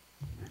 Sure.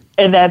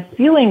 And that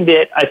feeling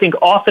that I think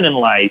often in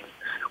life,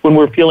 when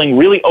we're feeling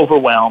really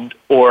overwhelmed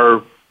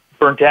or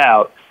burnt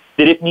out,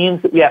 that it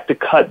means that we have to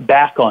cut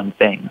back on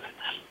things.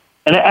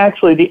 And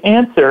actually, the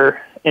answer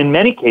in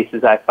many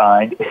cases I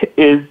find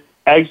is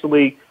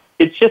actually,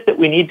 it's just that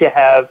we need to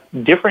have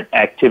different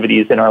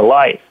activities in our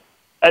life.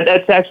 And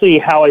that's actually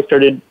how I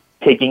started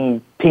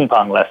taking ping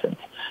pong lessons,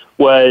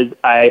 was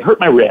I hurt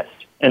my wrist,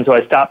 and so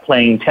I stopped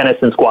playing tennis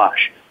and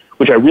squash,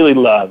 which I really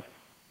love.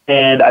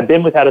 And I've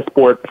been without a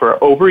sport for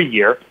over a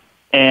year.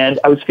 And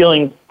I was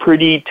feeling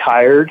pretty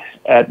tired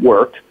at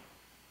work.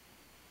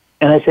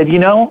 And I said,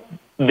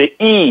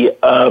 the E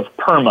of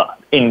PERMA,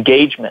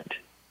 engagement,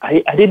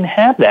 I didn't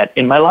have that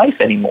in my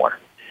life anymore.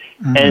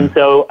 Mm-hmm. And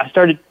so I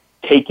started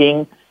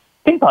taking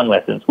ping pong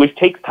lessons, which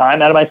takes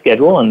time out of my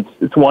schedule, and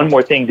it's one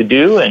more thing to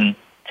do.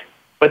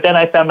 But then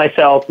I found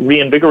myself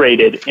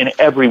reinvigorated in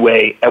every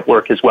way at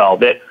work as well,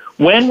 that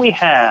when we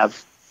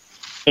have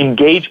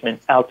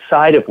engagement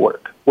outside of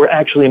work, we're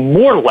actually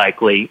more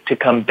likely to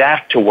come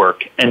back to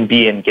work and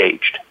be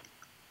engaged.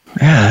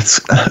 Yeah, that's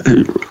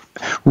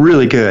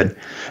really good.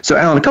 So,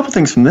 Alan, a couple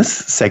things from this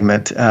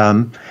segment.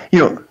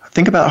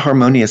 Think about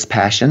harmonious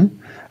passion.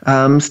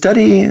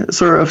 Study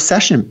sort of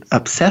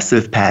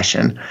obsessive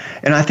passion.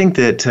 And I think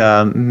that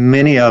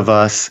many of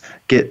us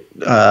get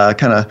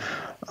kind of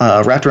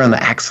wrapped around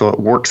the axle at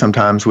work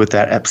sometimes with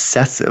that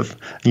obsessive,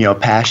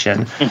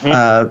 passion.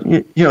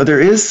 Mm-hmm. There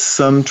is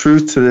some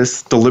truth to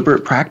this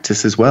deliberate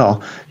practice as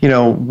well.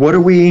 What are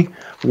we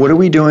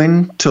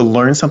doing to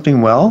learn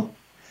something well?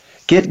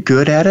 Get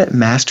good at it,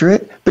 master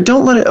it, but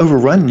don't let it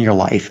overrun your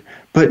life.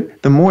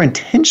 But the more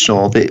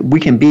intentional that we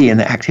can be in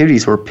the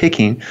activities we're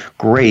picking,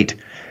 great.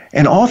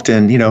 And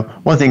often, one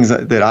of the things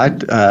that I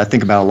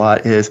think about a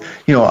lot is,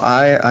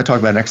 I talk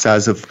about an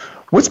exercise of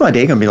what's my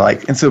day going to be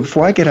like? And so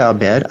before I get out of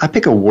bed, I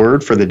pick a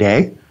word for the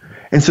day,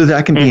 and so that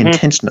I can be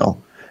intentional.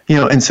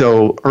 And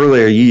so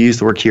earlier you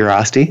used the word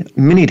curiosity.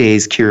 Many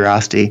days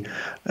curiosity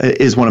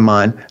is one of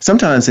mine.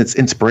 Sometimes it's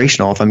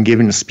inspirational if I'm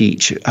giving a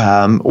speech,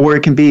 or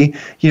it can be,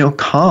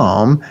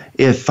 calm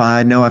if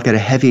I know I've got a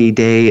heavy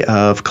day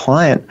of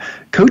client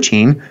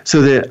coaching,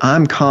 so that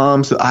I'm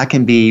calm so I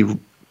can be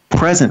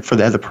present for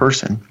the other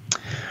person.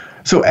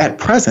 So at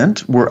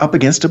present, we're up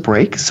against a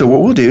break. So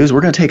what we'll do is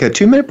we're going to take a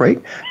 2-minute break,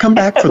 come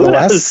back for the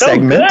last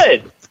segment.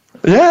 Good.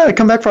 Yeah,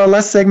 come back for our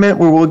last segment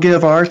where we'll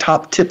give our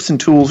top tips and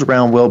tools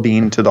around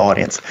well-being to the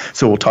audience.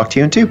 So we'll talk to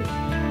you in 2.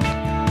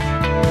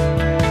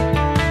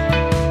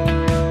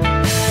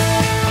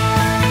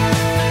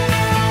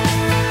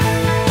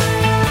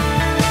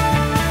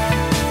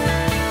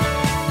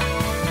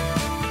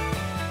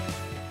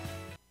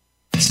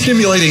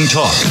 Stimulating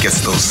talk. It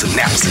gets those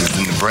synapses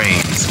in the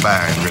brain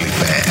firing really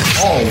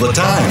fast. All the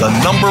time. The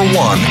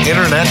 #1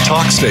 internet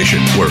talk station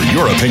where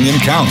your opinion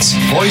counts.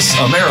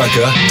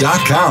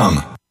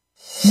 VoiceAmerica.com.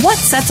 What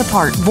sets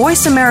apart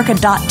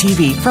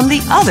VoiceAmerica.tv from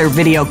the other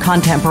video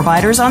content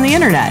providers on the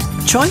internet?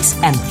 Choice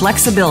and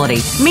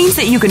flexibility means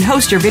that you can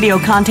host your video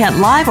content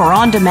live or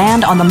on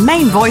demand on the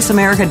main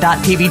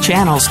VoiceAmerica.tv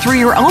channels through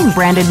your own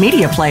branded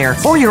media player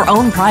or your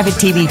own private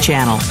TV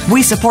channel.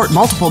 We support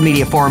multiple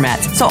media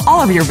formats, so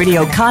all of your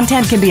video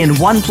content can be in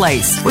one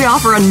place. We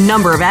offer a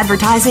number of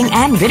advertising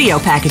and video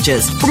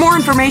packages. For more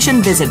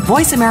information, visit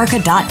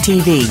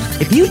VoiceAmerica.tv.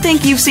 If you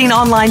think you've seen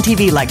online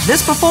TV like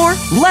this before,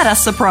 let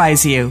us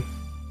surprise you.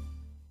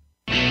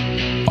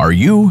 Are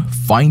you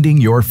finding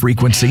your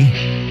frequency?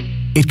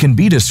 It can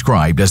be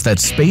described as that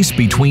space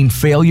between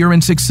failure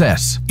and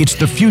success. It's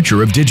the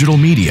future of digital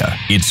media.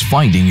 It's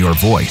finding your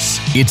voice.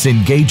 It's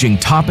engaging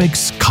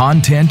topics,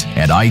 content,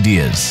 and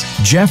ideas.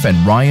 Jeff and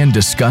Ryan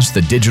discuss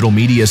the digital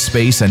media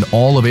space and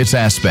all of its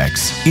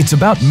aspects. It's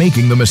about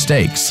making the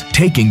mistakes,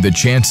 taking the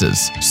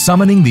chances,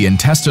 summoning the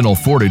intestinal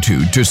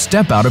fortitude to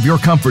step out of your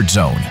comfort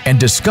zone, and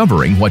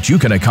discovering what you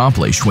can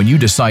accomplish when you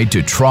decide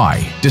to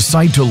try,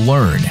 decide to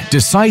learn,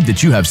 decide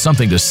that you have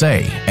something to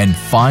say, and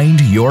find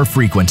your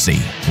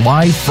frequency.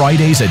 Live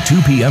Fridays at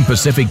 2 p.m.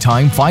 Pacific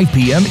Time, 5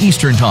 p.m.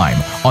 Eastern Time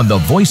on the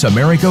Voice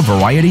America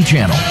Variety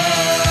Channel.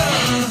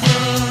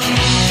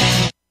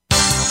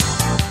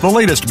 The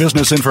latest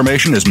business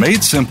information is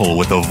made simple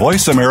with the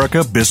Voice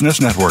America Business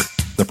Network.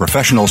 The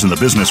professionals in the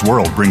business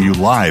world bring you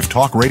live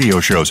talk radio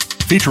shows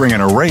featuring an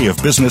array of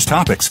business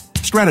topics,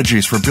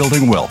 strategies for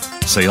building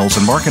wealth, sales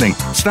and marketing,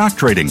 stock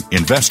trading,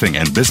 investing,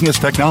 and business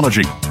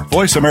technology.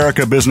 Voice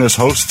America Business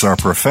hosts are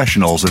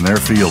professionals in their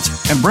fields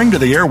and bring to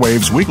the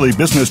airwaves weekly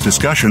business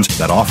discussions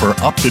that offer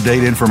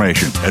up-to-date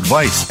information,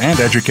 advice, and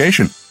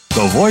education.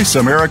 The Voice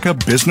America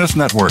Business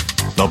Network,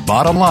 the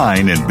bottom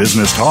line in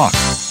business talk.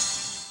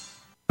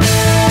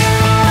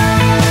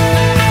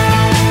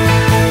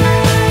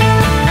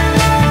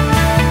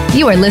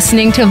 You are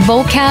listening to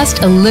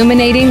Voltcast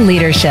Illuminating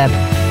Leadership.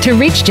 To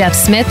reach Jeff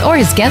Smith or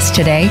his guest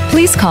today,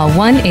 please call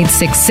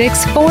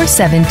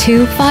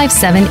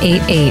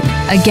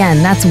 1-866-472-5788.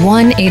 Again, that's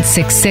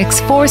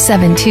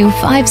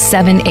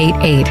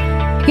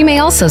 1-866-472-5788. You may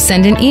also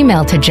send an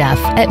email to Jeff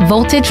at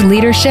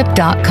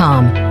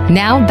voltageleadership.com.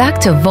 Now back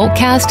to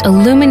Voltcast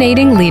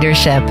Illuminating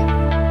Leadership.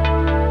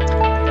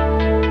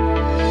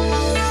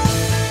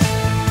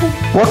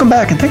 Welcome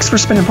back, and thanks for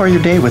spending part of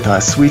your day with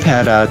us. We've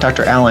had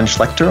Dr. Alan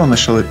Schlechter on the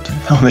show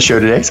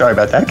today. Sorry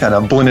about that, kind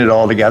of blended it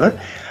all together.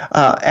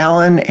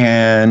 Alan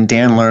and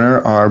Dan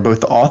Lerner are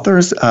both the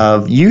authors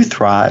of You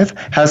Thrive,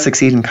 How to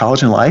Succeed in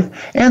College and Life,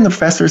 and the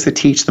professors that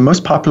teach the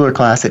most popular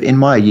class at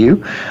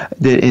NYU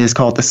that is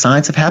called The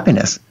Science of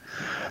Happiness.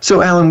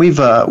 So, Alan, we've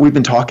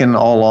been talking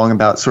all along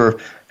about sort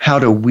of how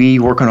do we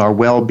work on our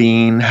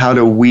well-being? How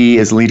do we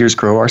as leaders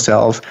grow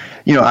ourselves?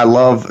 You know, I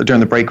love, during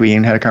the break, we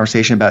had a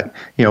conversation about,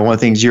 you know, one of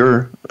the things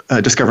you're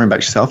discovering about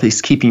yourself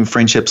is keeping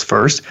friendships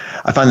first.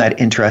 I find that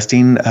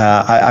interesting.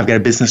 I've got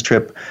a business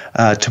trip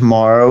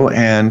tomorrow,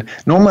 and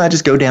normally I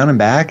just go down and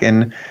back,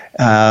 and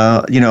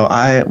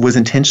I was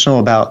intentional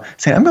about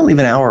saying I'm going to leave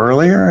an hour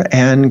earlier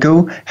and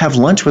go have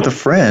lunch with a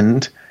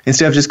friend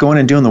instead of just going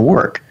and doing the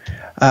work.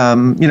 So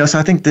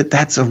I think that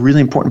that's a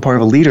really important part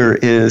of a leader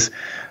is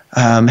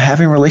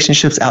having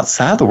relationships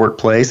outside the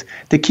workplace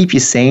that keep you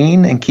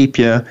sane and keep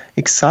you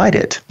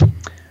excited.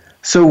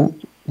 So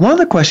one of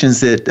the questions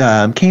that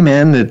came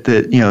in that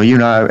you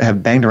and I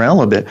have banged around a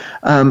little bit,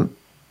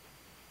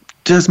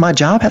 does my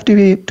job do I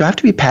have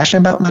to be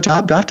passionate about my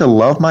job? Do I have to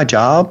love my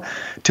job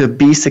to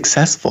be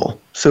successful?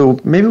 So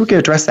maybe we could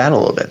address that a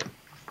little bit.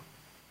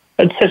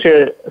 It's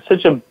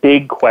such a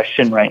big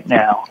question right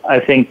now. I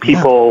think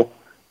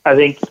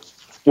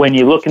when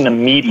you look in the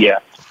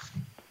media,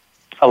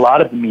 a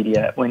lot of the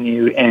media,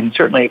 and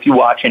certainly if you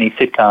watch any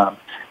sitcom,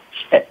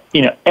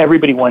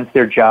 everybody wants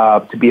their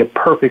job to be a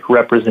perfect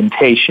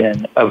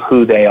representation of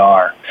who they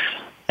are.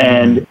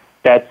 And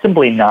that's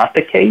simply not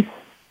the case,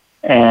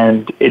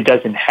 and it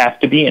doesn't have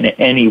to be in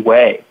any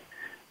way.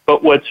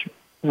 But what's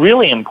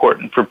really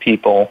important for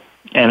people,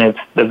 and it's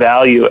the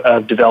value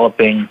of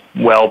developing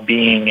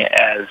well-being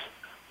as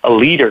a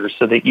leader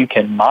so that you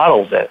can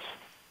model this,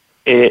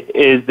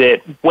 is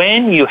that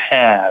when you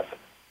have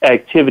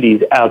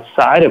activities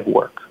outside of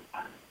work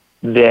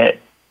that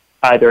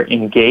either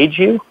engage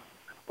you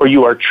or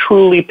you are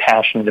truly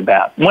passionate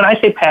about. When I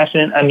say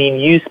passionate, I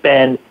mean you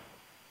spend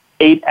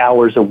 8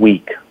 hours a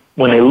week.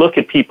 When they look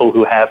at people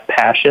who have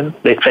passion,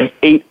 they spend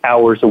 8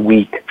 hours a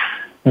week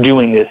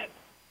doing this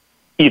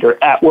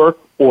either at work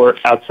or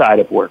outside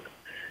of work.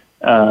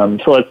 So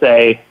let's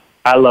say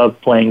I love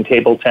playing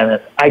table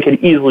tennis. I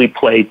could easily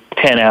play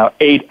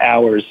 8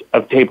 hours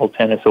of table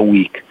tennis a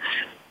week.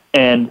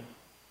 And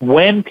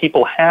when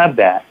people have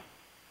that,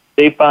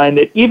 they find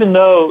that even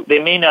though they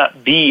may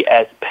not be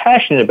as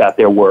passionate about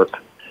their work,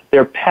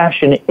 their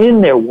passion in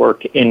their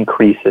work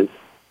increases.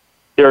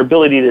 Their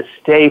ability to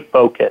stay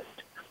focused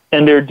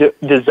and their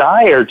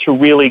desire to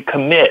really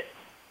commit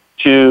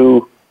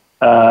to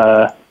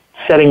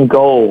setting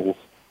goals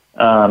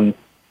and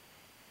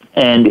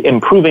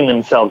improving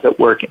themselves at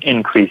work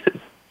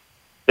increases.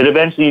 That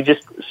eventually you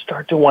just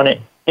start to want to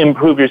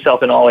improve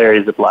yourself in all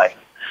areas of life.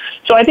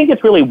 So I think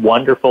it's really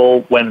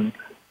wonderful when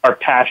our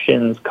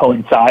passions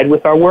coincide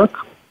with our work.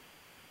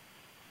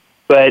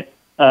 But,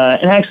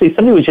 and actually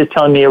somebody was just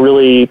telling me a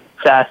really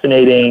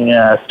fascinating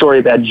story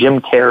about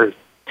Jim Carrey,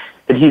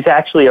 that he's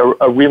actually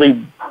a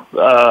really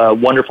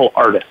wonderful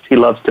artist. He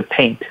loves to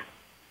paint.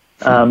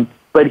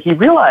 But he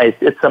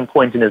realized at some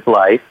point in his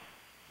life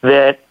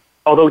that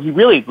although he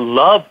really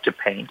loved to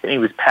paint and he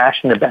was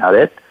passionate about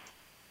it,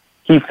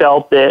 he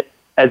felt that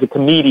as a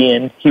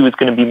comedian, he was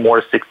going to be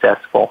more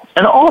successful.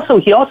 And also,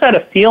 he also had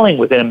a feeling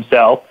within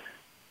himself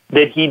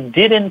that he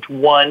didn't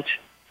want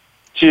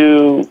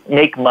to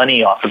make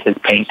money off of his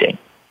painting.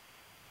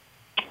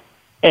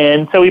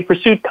 And so he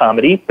pursued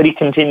comedy, but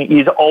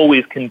he's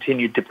always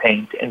continued to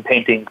paint, and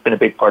painting's been a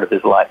big part of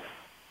his life.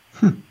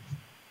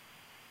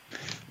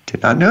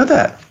 Did not know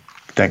that.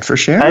 Thanks for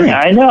sharing.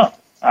 I know.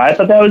 I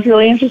thought that was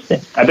really interesting.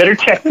 I better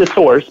check the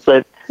source,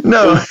 but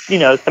no,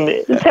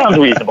 it sounds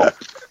reasonable.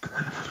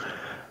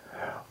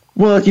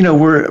 Well,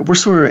 we're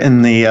sort of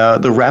in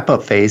the wrap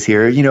up phase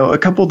here. A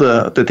couple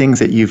of the things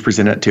that you've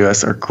presented to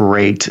us are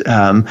great.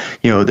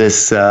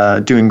 This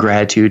doing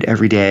gratitude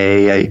every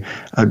day,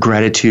 a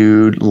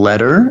gratitude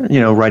letter.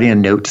 Writing a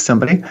note to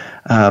somebody.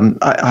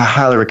 I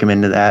highly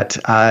recommend that.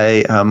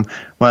 When I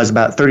was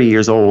about 30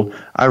 years old,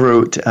 I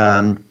wrote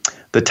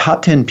the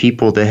top 10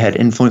 people that had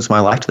influenced my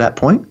life to that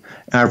point.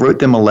 And I wrote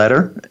them a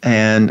letter,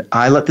 and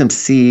I let them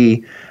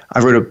see. I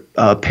wrote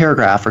a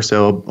paragraph or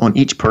so on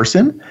each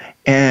person,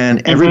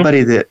 and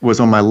everybody that was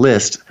on my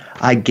list,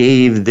 I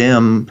gave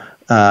them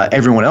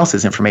everyone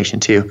else's information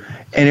to.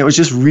 And it was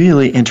just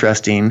really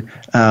interesting.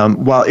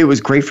 While it was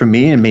great for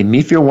me and made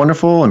me feel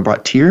wonderful and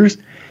brought tears,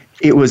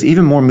 it was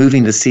even more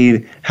moving to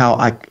see how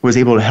I was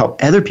able to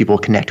help other people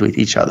connect with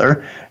each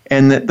other.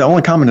 And the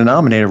only common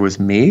denominator was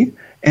me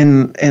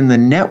and the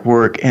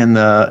network and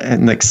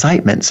the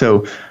excitement.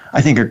 So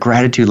I think a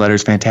gratitude letter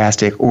is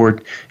fantastic, or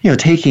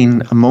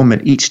taking a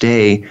moment each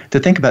day to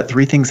think about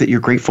 3 things that you're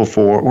grateful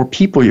for, or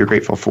people you're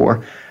grateful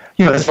for,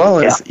 as well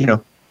as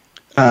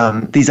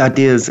these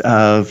ideas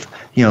of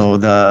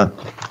the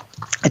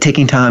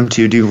taking time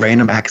to do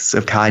random acts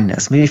of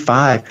kindness, maybe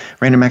 5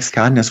 random acts of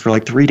kindness for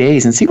like 3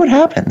 days, and see what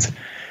happens.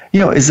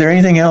 Is there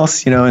anything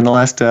else in the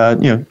last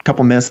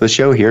couple minutes of the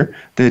show here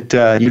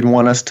that you'd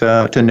want us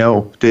to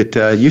know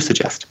that you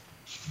suggest?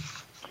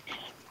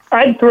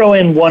 I'd throw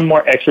in one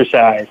more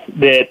exercise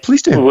that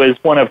was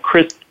one of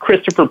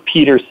Christopher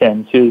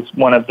Peterson's, who's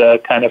one of the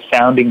kind of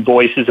founding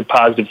voices of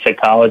positive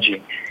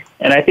psychology.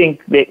 And I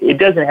think that it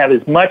doesn't have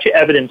as much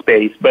evidence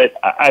base, but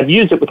I've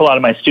used it with a lot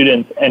of my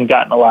students and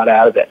gotten a lot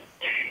out of it.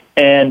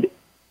 And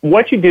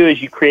what you do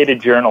is you create a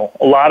journal.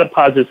 A lot of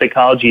positive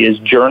psychology is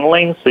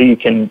journaling, so you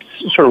can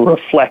sort of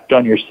reflect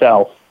on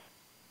yourself.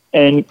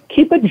 And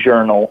keep a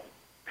journal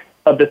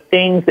of the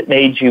things that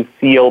made you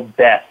feel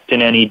best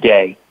in any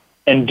day.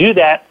 And do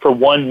that for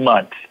 1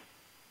 month.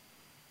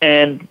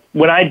 And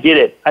when I did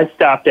it, I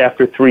stopped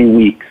after 3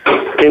 weeks.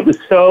 It was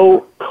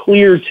so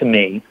clear to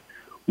me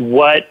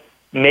what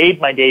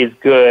made my days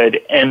good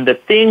and the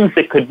things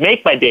that could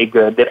make my day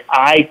good that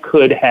I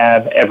could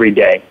have every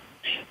day.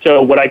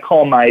 So what I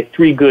call my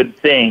 3 good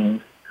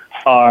things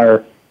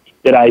are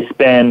that I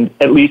spend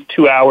at least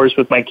 2 hours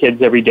with my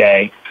kids every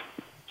day,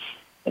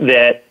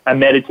 that I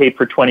meditate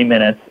for 20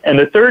 minutes. And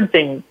the third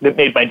thing that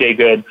made my day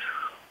good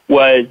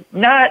was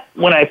not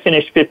when I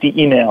finished 50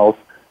 emails,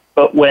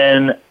 but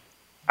when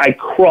I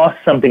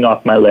crossed something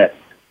off my list.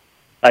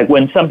 Like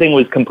when something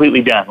was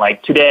completely done.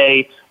 Like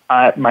today,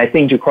 my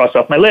thing to cross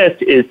off my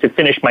list is to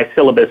finish my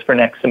syllabus for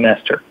next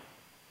semester.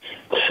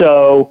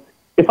 So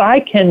if I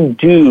can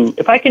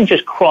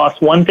just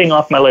cross one thing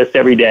off my list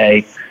every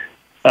day,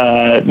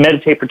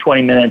 meditate for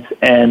 20 minutes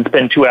and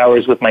spend 2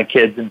 hours with my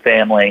kids and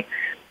family,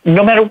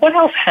 no matter what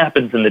else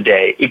happens in the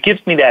day, it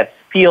gives me that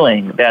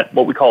feeling, that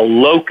what we call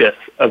locus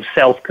of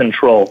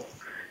self-control.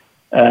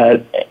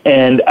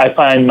 And I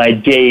find my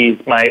days,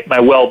 my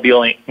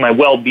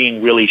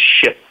well-being really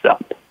shifts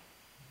up.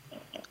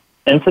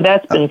 And so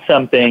that's been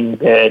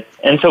something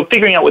and so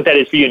figuring out what that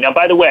is for you. Now,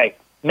 by the way,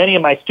 many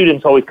of my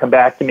students always come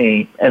back to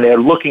me and they're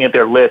looking at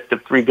their list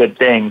of 3 good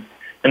things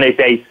and they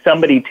say,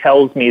 somebody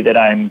tells me that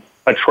I'm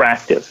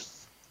attractive.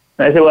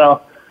 And I say,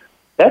 well,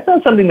 that's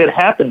not something that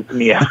happens to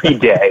me every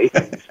day.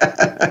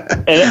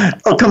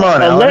 Oh, come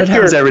on, Alan. It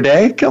happens every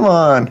day. Come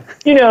on.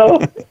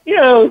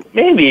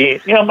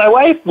 Maybe. My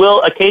wife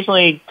will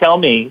occasionally tell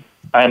me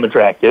I'm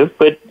attractive,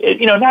 but,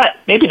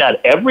 maybe not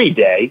every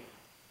day.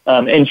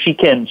 And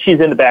she's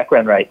in the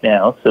background right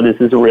now, so this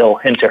is a real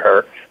hint to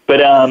her.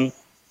 But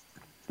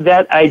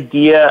that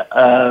idea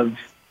of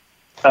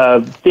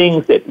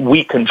things that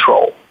we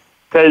control,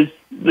 because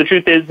the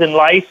truth is in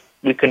life,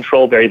 we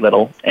control very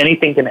little.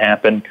 Anything can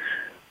happen.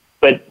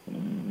 But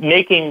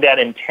making that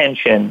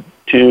intention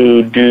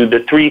to do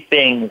the 3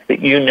 things that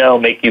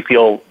make you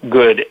feel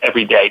good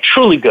every day,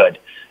 truly good.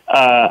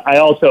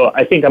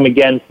 I think I'm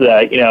against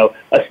a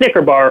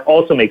Snicker bar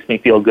also makes me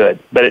feel good,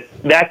 but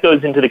that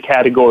goes into the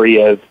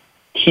category of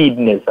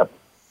hedonism.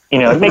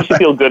 It makes you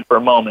feel good for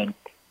a moment,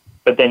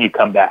 but then you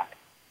come back.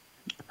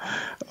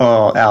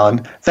 Oh, Alan,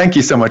 thank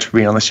you so much for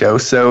being on the show.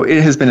 So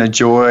it has been a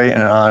joy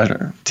and an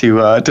honor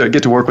to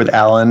get to work with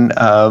Alan,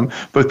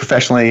 both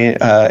professionally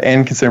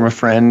and consider him a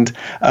friend.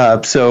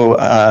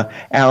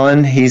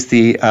 Alan, he's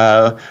the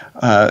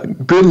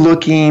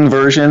good-looking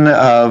version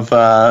of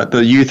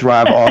the You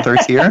Thrive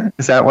authors here.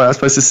 Is that what I was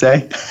supposed to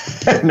say?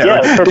 No,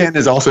 yeah, Dan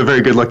is also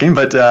very good-looking,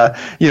 but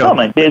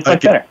my Dave's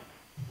much better.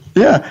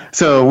 Yeah.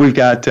 So we've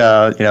got,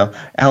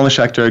 Alan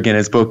Schechter, again,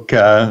 his book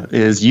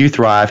is You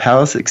Thrive,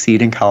 How to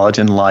Succeed in College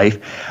and Life.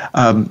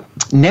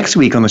 Next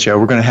week on the show,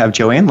 we're going to have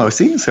Joanne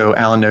Losey. So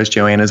Alan knows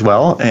Joanne as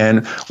well.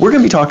 And we're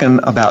going to be talking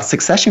about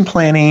succession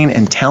planning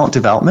and talent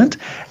development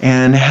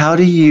and how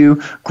do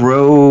you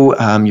grow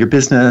your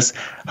business,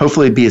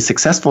 hopefully be as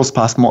successful as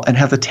possible and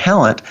have the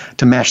talent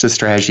to match the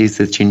strategies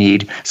that you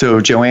need.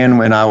 So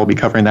Joanne and I will be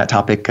covering that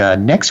topic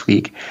next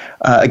week.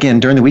 Again,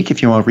 during the week,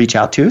 if you want to reach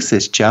out to us,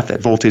 it's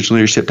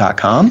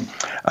Jeff@voltageleadership.com.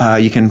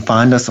 You can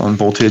find us on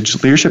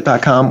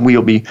voltageleadership.com.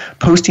 We'll be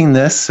posting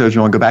this, so if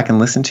you want to go back and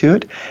listen to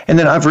it. And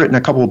then I've written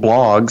a couple of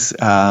blogs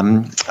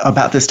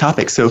about this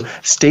topic. So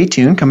stay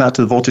tuned. Come out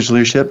to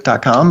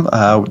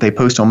voltageleadership.com. They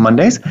post on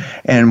Mondays,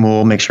 and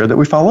we'll make sure that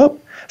we follow up.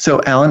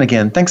 So, Alan,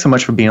 again, thanks so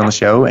much for being on the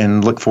show,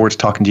 and look forward to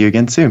talking to you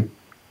again soon.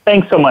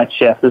 Thanks so much,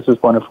 Jeff. This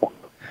was wonderful.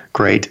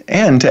 Great.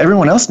 And to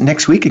everyone else,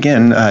 next week,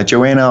 again,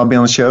 Joanne and I will be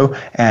on the show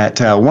at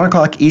 1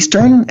 o'clock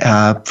Eastern.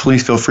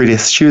 Please feel free to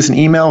shoot us an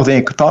email with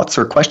any thoughts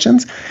or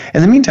questions.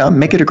 In the meantime,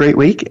 make it a great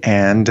week,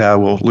 and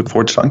we'll look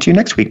forward to talking to you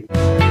next week.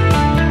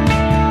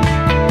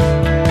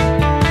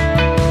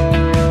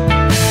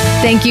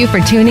 Thank you for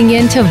tuning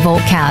in to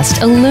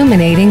Voltcast,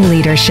 Illuminating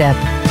Leadership.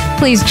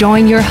 Please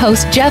join your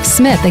host, Jeff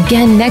Smith,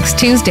 again next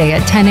Tuesday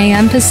at 10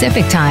 a.m.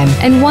 Pacific Time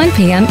and 1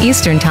 p.m.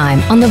 Eastern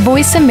Time on the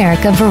Voice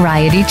America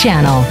Variety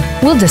Channel.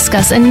 We'll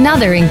discuss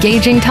another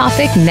engaging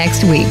topic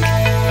next week.